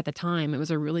 Well, at the time, it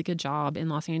was a really good job in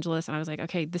Los Angeles. And I was like,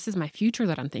 okay, this is my future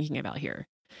that I'm thinking about here.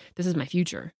 This is my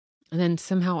future. And then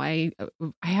somehow I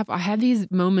have these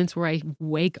moments where I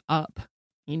wake up,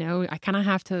 you know, I kind of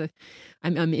have to,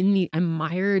 I'm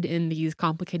mired in these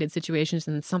complicated situations,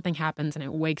 and something happens and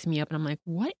it wakes me up and I'm like,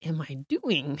 what am I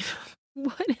doing?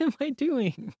 What am I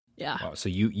doing? Yeah. Wow. So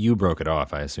you broke it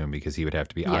off, I assume, because he would have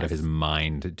to be out of Yes. his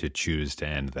mind to choose to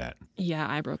end that. Yeah,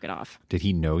 I broke it off. Did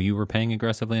he know you were paying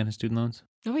aggressively on his student loans?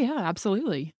 Oh yeah,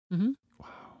 absolutely. Mm-hmm.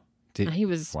 Did He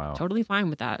was totally fine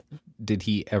with that. Did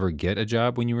he ever get a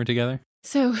job when you were together?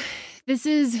 So this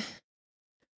is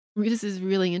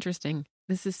really interesting.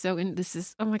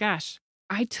 Oh my gosh.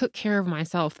 I took care of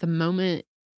myself the moment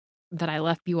that I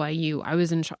left BYU.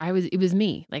 It was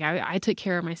me. Like I took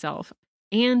care of myself,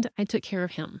 and I took care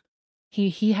of him.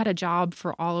 He had a job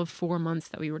for all of 4 months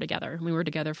that we were together. We were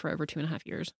together for over 2.5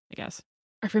 years, I guess.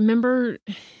 I remember,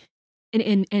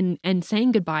 and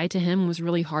saying goodbye to him was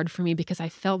really hard for me because I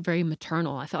felt very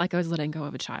maternal. I felt like I was letting go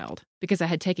of a child because I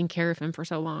had taken care of him for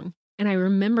so long. And I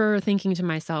remember thinking to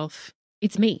myself,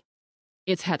 it's me.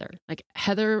 It's Heather. Like,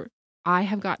 Heather, I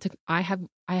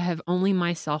have only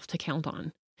myself to count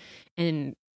on.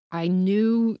 And I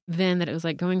knew then that it was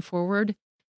like, going forward,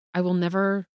 I will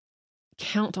never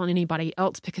count on anybody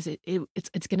else because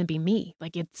it's going to be me.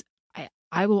 Like,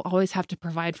 I will always have to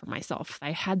provide for myself.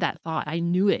 I had that thought. I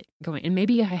knew it going, and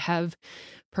maybe I have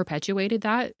perpetuated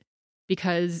that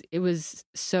because it was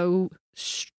so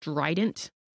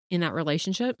strident in that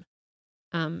relationship.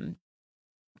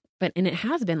 But it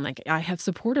has been like, I have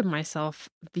supported myself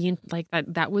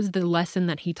that was the lesson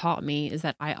that he taught me, is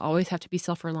that I always have to be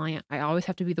self-reliant. I always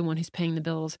have to be the one who's paying the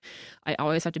bills. I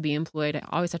always have to be employed. I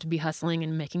always have to be hustling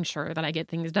and making sure that I get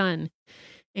things done.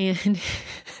 And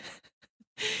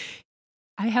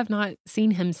I have not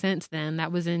seen him since then.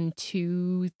 That was in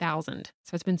 2000.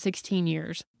 So it's been 16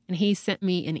 years. And he sent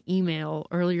me an email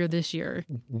earlier this year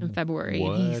in February.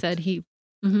 What? And he said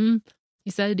he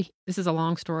said, this is a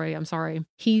long story, I'm sorry.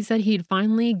 He said he'd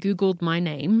finally Googled my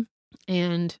name,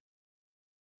 and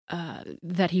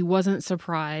that he wasn't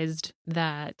surprised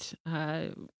that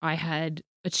I had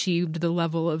achieved the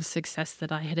level of success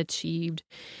that I had achieved,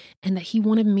 and that he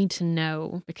wanted me to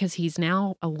know because he's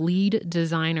now a lead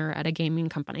designer at a gaming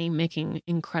company making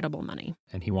incredible money.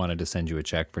 And he wanted to send you a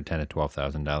check for $10,000 to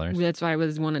 $12,000. That's why I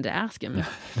wanted to ask him.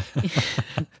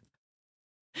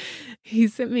 He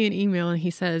sent me an email and he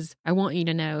says, I want you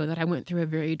to know that I went through a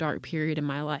very dark period in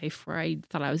my life where I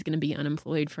thought I was going to be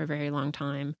unemployed for a very long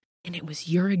time. And it was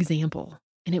your example,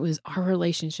 and it was our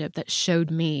relationship that showed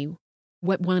me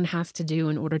what one has to do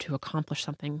in order to accomplish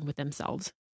something with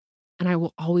themselves. And I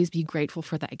will always be grateful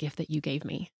for that gift that you gave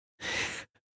me.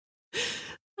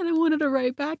 And I wanted to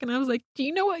write back, and I was like, do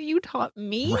you know what you taught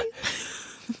me?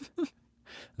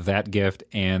 That gift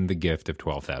and the gift of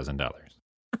 $12,000.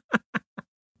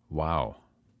 Wow.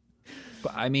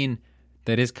 But I mean,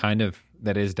 that is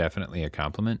definitely a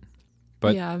compliment.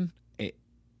 But yeah.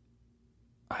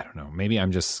 I don't know. Maybe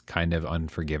I'm just kind of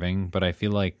unforgiving, but I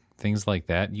feel like things like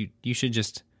that, you should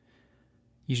just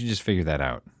figure that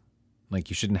out. Like,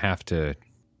 you shouldn't have to.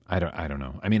 I don't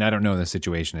know. I mean, I don't know the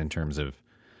situation in terms of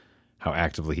how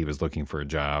actively he was looking for a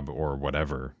job or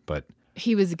whatever, but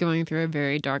he was going through a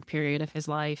very dark period of his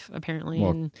life, apparently.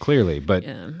 Well, clearly, but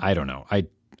yeah. I don't know.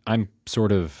 I'm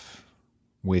sort of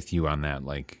with you on that.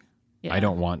 Like, Yeah. I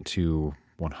don't want to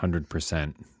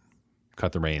 100%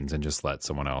 cut the reins and just let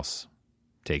someone else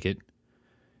take it.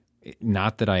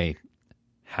 Not that I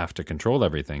have to control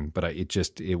everything, but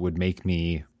it would make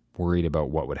me worried about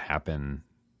what would happen.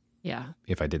 Yeah.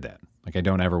 If I did that. Like, I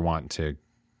don't ever want to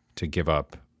give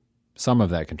up some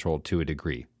of that control to a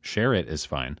degree. Share it is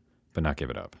fine, but not give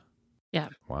it up. Yeah.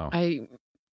 Wow. I'm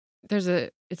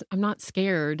not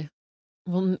scared.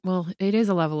 Well, it is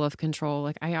a level of control.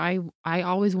 Like, I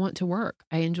always want to work.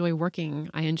 I enjoy working.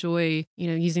 I enjoy,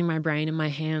 using my brain and my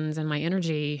hands and my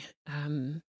energy.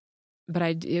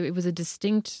 But it was a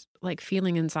distinct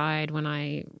feeling inside when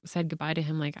I said goodbye to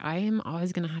him. Like, I am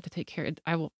always going to have to take care.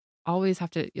 I will always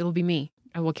have to. It'll be me.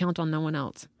 I will count on no one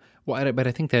else. Well, but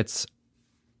I think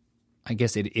I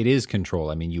guess it is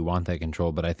control. I mean, you want that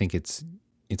control, but I think it's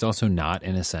also not,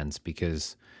 in a sense,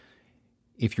 because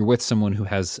if you're with someone who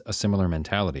has a similar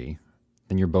mentality,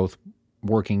 then you're both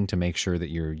working to make sure that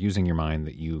you're using your mind,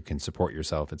 that you can support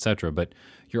yourself, etc. But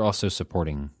you're also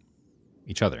supporting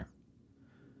each other,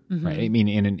 Mm-hmm. right? I mean,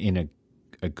 in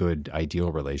a good,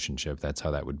 ideal relationship, that's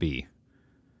how that would be.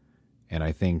 And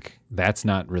I think that's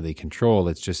not really control.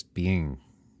 It's just being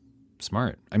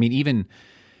smart. I mean,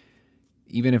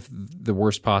 even if the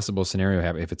worst possible scenario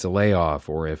happens, if it's a layoff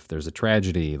or if there's a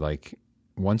tragedy, like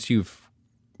once you've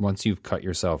cut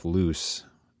yourself loose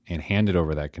and handed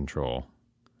over that control,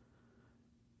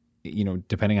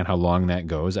 depending on how long that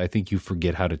goes, I think you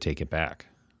forget how to take it back.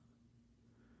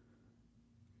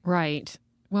 Right.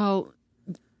 Well,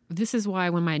 this is why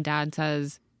when my dad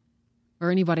says, or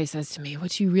anybody says to me,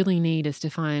 what you really need is to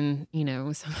find,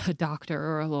 a doctor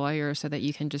or a lawyer so that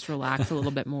you can just relax a little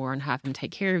bit more and have him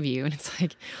take care of you. And it's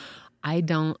like, I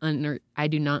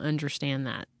do not understand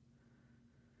that.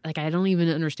 Like, I don't even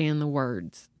understand the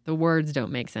words. The words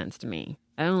don't make sense to me.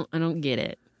 I don't get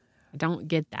it. I don't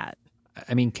get that.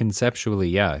 I mean, conceptually,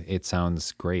 yeah, it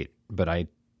sounds great, but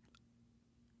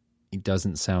it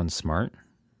doesn't sound smart.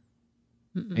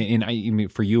 And I mean,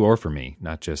 for you or for me,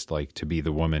 not just like to be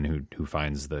the woman who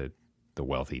finds the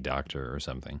wealthy doctor or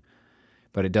something,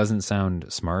 but it doesn't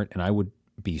sound smart. And I would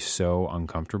be so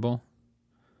uncomfortable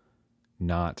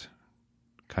not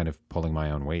kind of pulling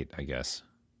my own weight, I guess.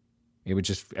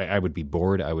 I would be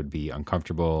bored. I would be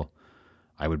uncomfortable.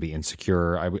 I would be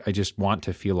insecure. I just want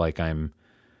to feel like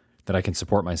that I can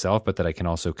support myself, but that I can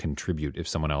also contribute if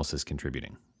someone else is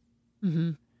contributing.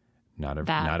 Mm-hmm. Not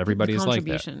everybody is like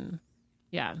that.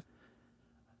 Yeah.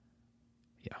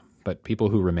 Yeah. But people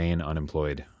who remain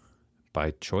unemployed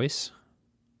by choice,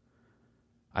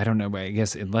 I don't know. I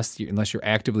guess unless you're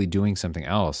actively doing something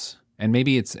else, and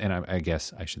maybe I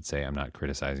guess I should say I'm not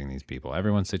criticizing these people.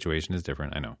 Everyone's situation is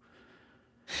different. I know.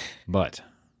 But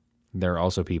there are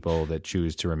also people that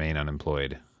choose to remain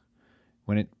unemployed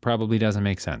when it probably doesn't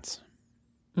make sense.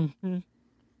 Mm-hmm.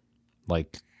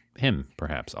 Like him,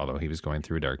 perhaps, although he was going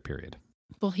through a dark period.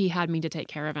 Well, he had me to take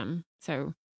care of him.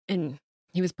 So, and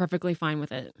he was perfectly fine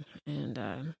with it.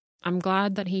 And I'm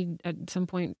glad that he at some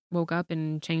point woke up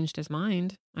and changed his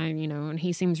mind. And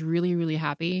he seems really, really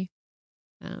happy.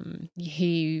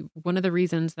 One of the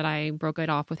reasons that I broke it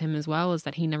off with him as well is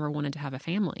that he never wanted to have a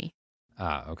family.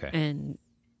 Ah, okay.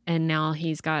 And now I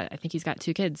think he's got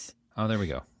 2 kids. Oh, there we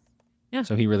go. Yeah.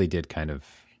 So he really did kind of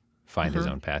find his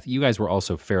own path. You guys were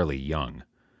also fairly young.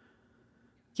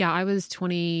 Yeah, I was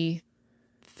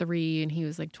 23 and he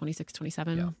was like 26,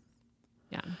 27.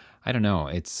 Yeah. I don't know.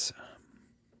 I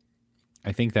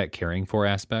think that caring for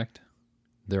aspect,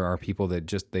 there are people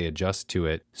that they adjust to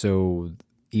it. So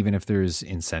even if there's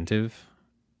incentive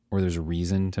or there's a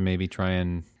reason to maybe try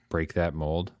and break that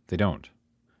mold, they don't,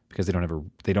 because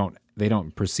they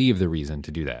don't perceive the reason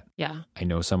to do that. Yeah. I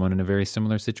know someone in a very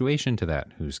similar situation to that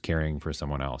who's caring for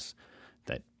someone else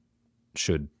that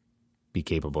should be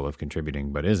capable of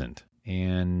contributing but isn't.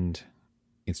 And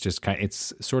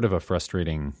it's sort of a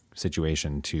frustrating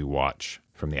situation to watch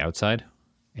from the outside.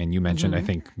 And you mentioned, I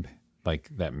think, like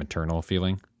that maternal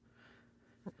feeling.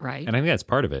 Right. And I think that's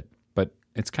part of it. But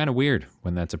it's kind of weird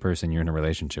when that's a person you're in a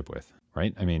relationship with,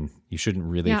 right? I mean, you shouldn't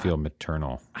really feel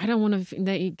maternal. I don't want to,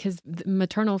 because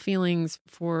maternal feelings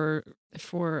for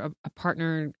a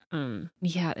partner, and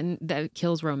that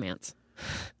kills romance.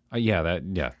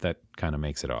 That kind of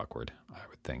makes it awkward, I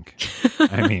would think.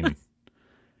 I mean,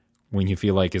 when you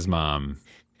feel like his mom,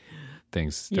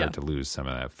 things start to lose some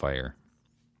of that fire.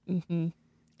 Mm-hmm.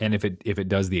 And if it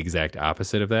does the exact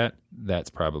opposite of that, that's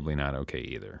probably not okay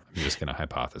either. I'm just going to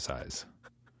hypothesize.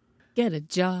 Get a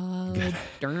job.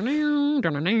 You're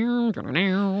going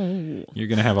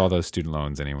to have all those student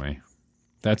loans anyway.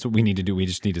 That's what we need to do. We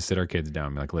just need to sit our kids down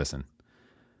and be like, listen,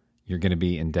 you're going to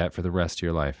be in debt for the rest of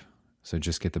your life. So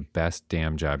just get the best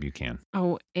damn job you can.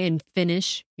 Oh, and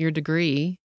finish your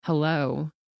degree. Hello.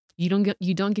 You don't get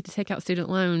to take out student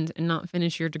loans and not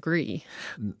finish your degree.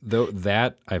 Though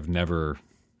that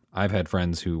I've had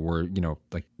friends who were,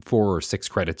 like 4 or 6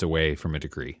 credits away from a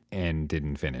degree and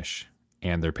didn't finish,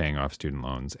 and they're paying off student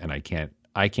loans. And I can't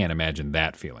imagine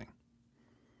that feeling.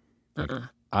 Like,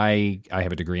 I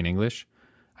have a degree in English.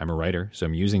 I'm a writer, so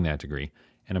I'm using that degree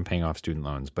and I'm paying off student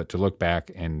loans. But to look back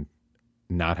and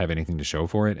not have anything to show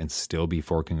for it and still be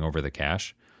forking over the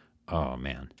cash, oh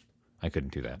man, I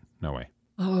couldn't do that. No way.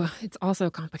 Oh, it's also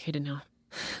complicated now.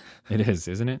 It is,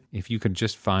 isn't it? If you could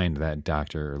just find that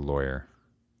doctor or lawyer,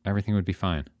 everything would be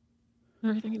fine.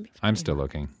 Everything would be fine. I'm still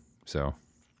looking, so,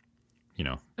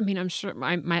 I mean, I'm sure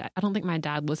I don't think my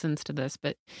dad listens to this,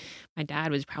 but my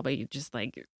dad was probably just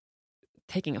like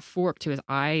taking a fork to his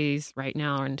eyes right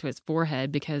now or into his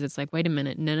forehead, because it's like, wait a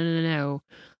minute, no.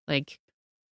 Like,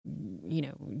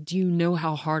 do you know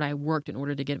how hard I worked in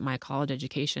order to get my college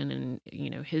education? And,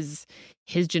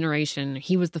 his generation,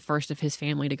 he was the first of his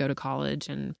family to go to college.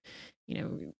 And,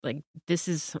 like, this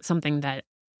is something that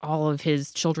all of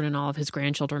his children and all of his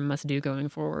grandchildren must do going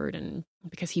forward, and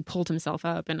because he pulled himself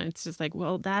up, and it's just like,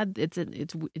 well, Dad, it's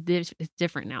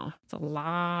different now. It's a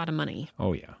lot of money.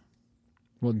 Oh yeah.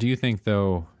 Well, do you think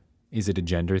though, is it a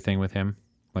gender thing with him?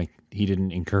 Like he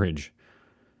didn't encourage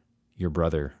your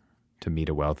brother to meet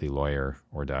a wealthy lawyer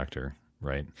or doctor,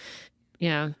 right?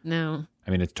 Yeah, no.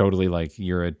 I mean, it's totally like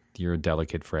you're a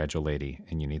delicate, fragile lady,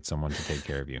 and you need someone to take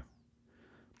care of you.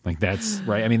 Like that's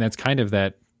right. I mean, that's kind of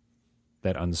that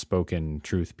unspoken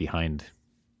truth behind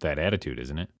that attitude,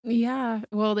 isn't it? Yeah.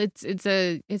 Well, it's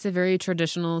a very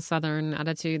traditional Southern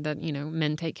attitude that, you know,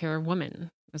 men take care of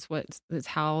women. It's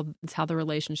how the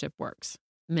relationship works.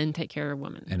 Men take care of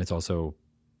women. And it's also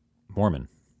Mormon,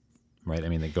 right? I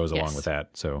mean, it goes along Yes. with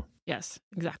that. So Yes,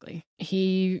 exactly.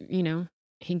 He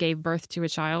gave birth to a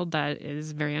child that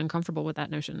is very uncomfortable with that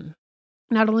notion.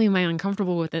 Not only am I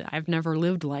uncomfortable with it, I've never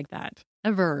lived like that.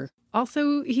 Ever.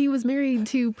 Also, he was married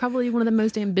to probably one of the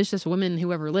most ambitious women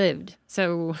who ever lived.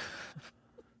 So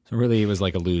really, it was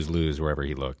like a lose-lose wherever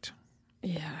he looked.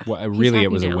 yeah. Well, He's really, happy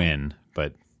it was now. a win,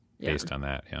 but Yeah. based on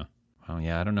that, yeah. Well,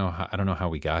 yeah, I don't know how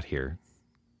we got here,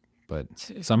 but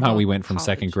To- somehow well, we went from college.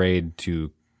 second grade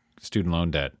to student loan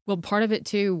debt. Well, part of it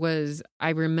too was I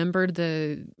remembered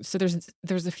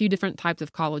there's a few different types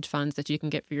of college funds that you can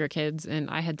get for your kids, and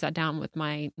I had sat down with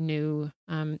my new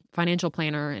financial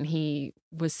planner, and he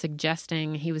was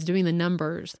doing the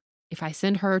numbers. If I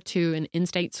send her to an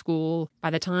in-state school, by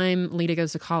the time Lita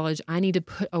goes to college, I need to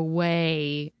put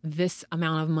away this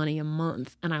amount of money a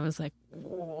month, and I was like,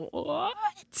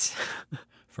 what?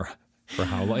 For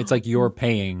how long? It's like you're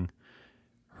paying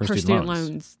her Student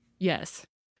loans. Yes.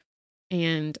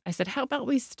 And I said, how about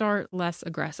we start less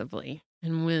aggressively,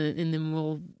 and then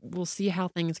we'll see how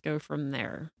things go from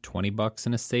there. $20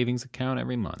 in a savings account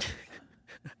every month.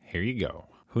 Here you go.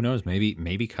 Who knows?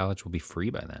 Maybe college will be free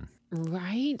by then.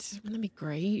 Right? Wouldn't that be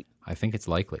great? I think it's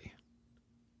likely.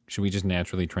 Should we just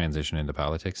naturally transition into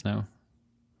politics now?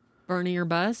 Bernie or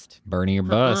bust? Bernie or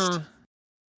bust?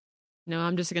 No,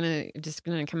 I'm just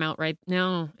gonna come out right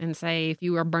now and say, if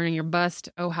you are Bernie or bust,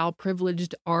 oh, how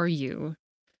privileged are you?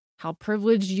 How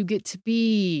privileged you get to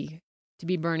be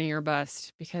Bernie or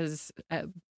bust, because a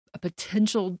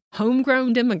potential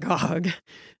homegrown demagogue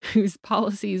whose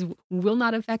policies will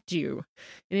not affect you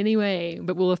in any way,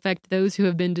 but will affect those who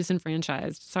have been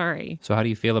disenfranchised. Sorry. So how do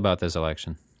you feel about this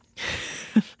election?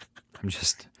 I'm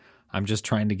just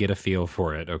trying to get a feel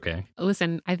for it, okay?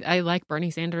 Listen, I like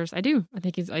Bernie Sanders. I do.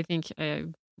 I think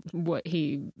what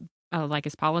he like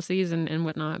his policies and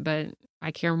whatnot, but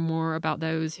I care more about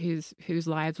those whose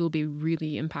lives will be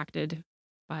really impacted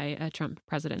by a Trump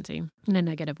presidency in a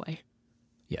negative way.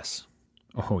 Yes.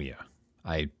 Oh yeah.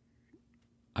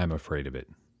 I'm afraid of it.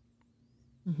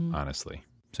 Mm-hmm. Honestly.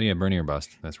 So yeah, Bernie or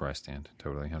bust. That's where I stand.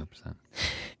 Totally, 100%.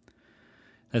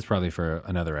 That's probably for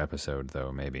another episode,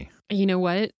 though. Maybe. You know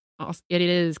what? It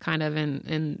is kind of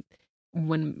in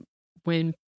when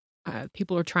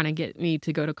people are trying to get me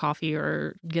to go to coffee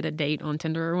or get a date on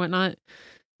Tinder or whatnot.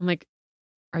 I'm like,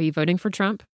 are you voting for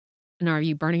Trump? And are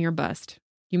you Bernie or bust?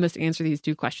 You must answer these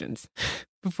two questions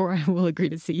before I will agree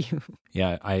to see you.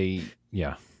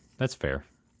 Yeah, that's fair.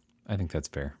 I think that's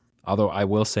fair. Although I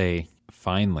will say,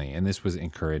 finally, and this was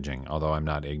encouraging, although I'm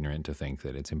not ignorant to think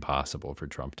that it's impossible for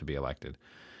Trump to be elected.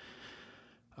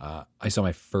 I saw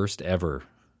my first ever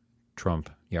Trump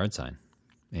yard sign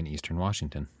in Eastern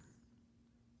Washington.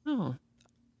 Oh.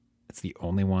 It's the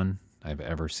only one I've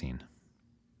ever seen.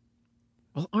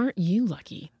 Well, aren't you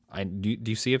lucky? Do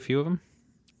you see a few of them?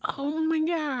 Oh my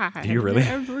God. Do you really?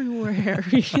 They're everywhere.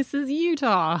 This is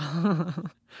Utah.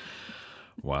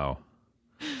 Wow.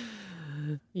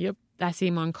 Yep. I see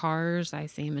them on cars. I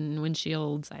see them in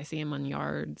windshields. I see them on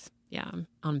yards. Yeah.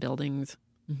 On buildings.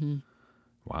 Mm-hmm.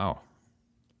 Wow.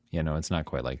 Yeah, no, it's not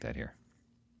quite like that here.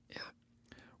 Yeah.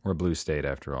 We're a blue state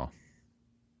after all.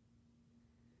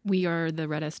 We are the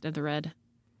reddest of the red.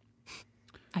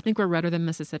 I think we're redder than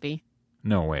Mississippi.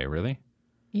 No way, really?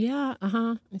 Yeah,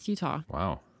 it's Utah.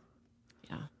 Wow.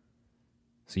 Yeah.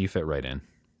 So you fit right in.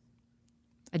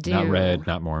 I do. Not red,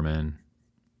 not Mormon.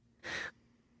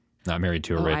 Not married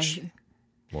to a rich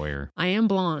lawyer. I am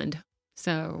blonde,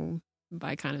 so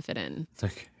I kind of fit in.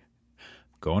 Okay.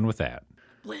 Going with that.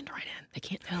 Blend right in. They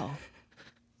can't tell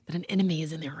that an enemy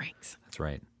is in their ranks. That's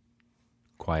right.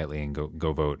 Quietly and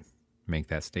go vote. Make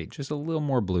that state just a little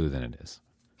more blue than it is.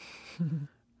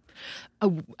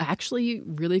 Oh, actually,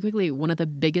 really quickly, one of the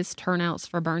biggest turnouts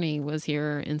for Bernie was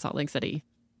here in Salt Lake City.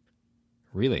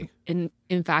 Really? In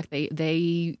fact,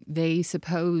 they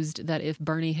supposed that if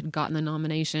Bernie had gotten the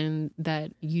nomination,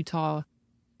 that Utah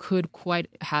could quite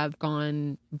have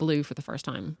gone blue for the first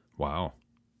time. Wow.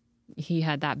 he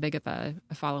had that big of a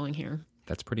following here.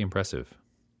 That's pretty impressive.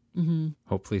 Mm-hmm.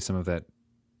 Hopefully some of that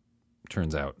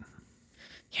turns out.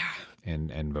 Yeah.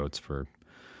 And votes for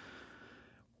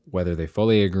whether they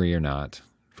fully agree or not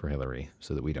for Hillary,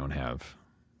 so that we don't have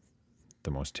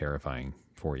the most terrifying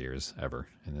 4 years ever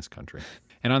in this country.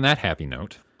 And on that happy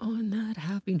note. On that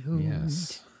happy note.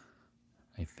 Yes.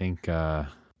 I think that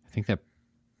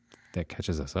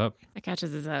catches us up. It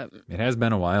catches us up. It has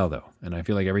been a while, though. And I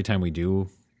feel like every time we do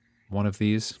one of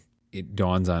these, it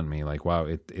dawns on me like, wow,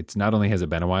 it's not only has it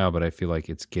been a while, but I feel like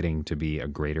it's getting to be a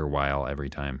greater while every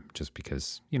time, just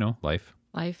because, life.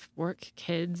 Life, work,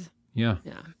 kids. Yeah.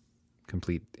 Yeah.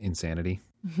 Complete insanity.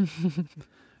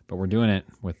 But we're doing it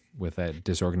with that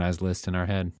disorganized list in our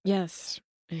head. Yes.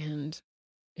 And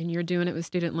you're doing it with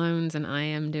student loans, and I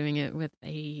am doing it with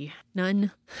a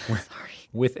nun. Sorry.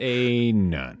 With a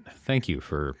nun. Thank you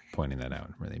for pointing that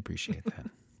out. Really appreciate that.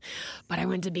 But I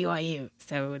went to BYU,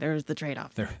 so there's the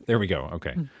trade-off. There we go.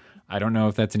 Okay. I don't know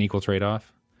if that's an equal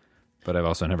trade-off, but I've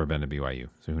also never been to BYU,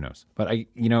 so who knows? But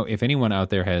if anyone out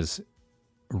there has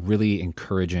really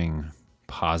encouraging,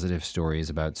 positive stories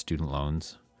about student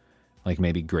loans, like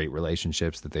maybe great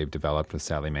relationships that they've developed with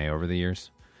Sallie Mae over the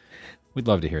years, we'd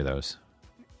love to hear those.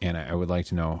 And I would like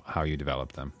to know how you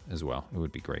developed them as well. It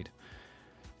would be great.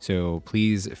 So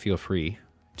please feel free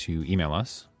to email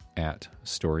us at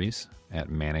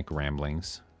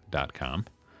stories@manicramblings.com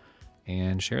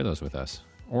and share those with us.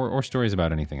 Or stories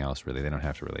about anything else, really. They don't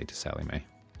have to relate to Sallie Mae.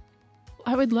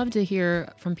 I would love to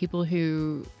hear from people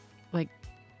who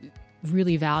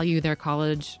really value their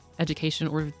college education,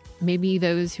 or maybe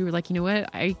those who are like, you know what,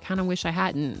 I kind of wish I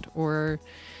hadn't. Or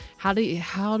how do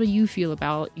you feel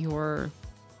about your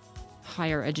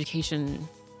higher education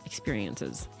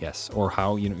experiences? Yes. Or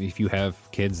how, if you have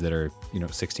kids that are,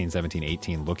 16, 17,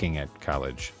 18 looking at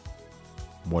college,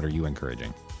 what are you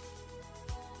encouraging?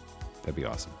 That'd be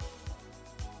awesome.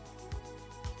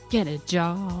 Get a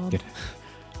job.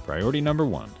 Priority number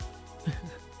 1.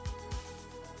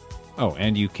 Oh,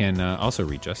 and you can also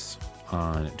reach us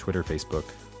on Twitter, Facebook,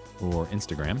 or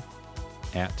Instagram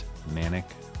at Manic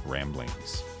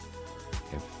Ramblings,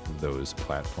 if those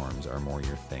platforms are more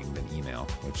your thing than email,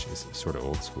 which is sort of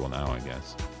old school now, I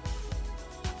guess.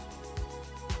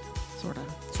 Sort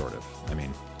of. I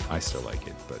mean, I still like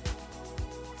it, but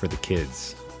for the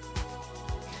kids.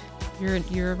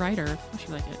 You're a writer. Of course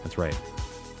you like it. That's right.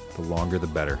 The longer, the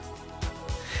better.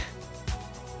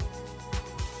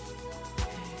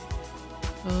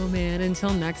 Oh, man. Until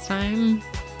next time.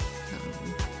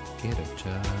 Get a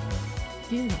job.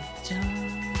 Get a job.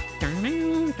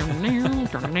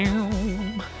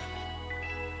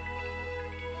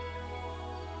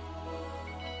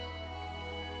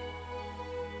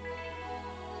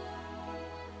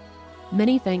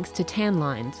 Many thanks to Tan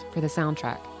Lines for the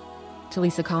soundtrack, to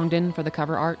Lisa Congdon for the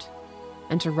cover art,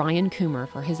 and to Ryan Coomer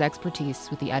for his expertise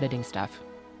with the editing stuff.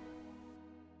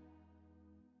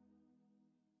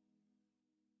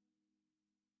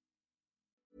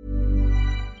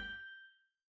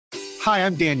 Hi,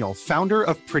 I'm Daniel, founder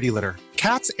of Pretty Litter.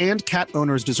 Cats and cat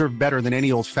owners deserve better than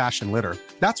any old-fashioned litter.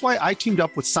 That's why I teamed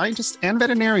up with scientists and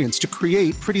veterinarians to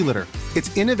create Pretty Litter.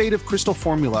 Its innovative crystal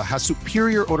formula has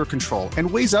superior odor control and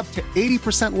weighs up to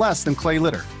 80% less than clay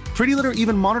litter. Pretty Litter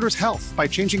even monitors health by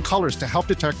changing colors to help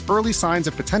detect early signs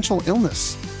of potential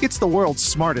illness. It's the world's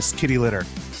smartest kitty litter.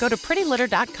 Go to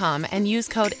prettylitter.com and use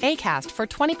code ACAST for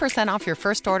 20% off your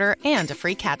first order and a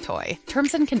free cat toy.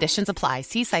 Terms and conditions apply.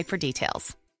 See site for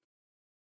details.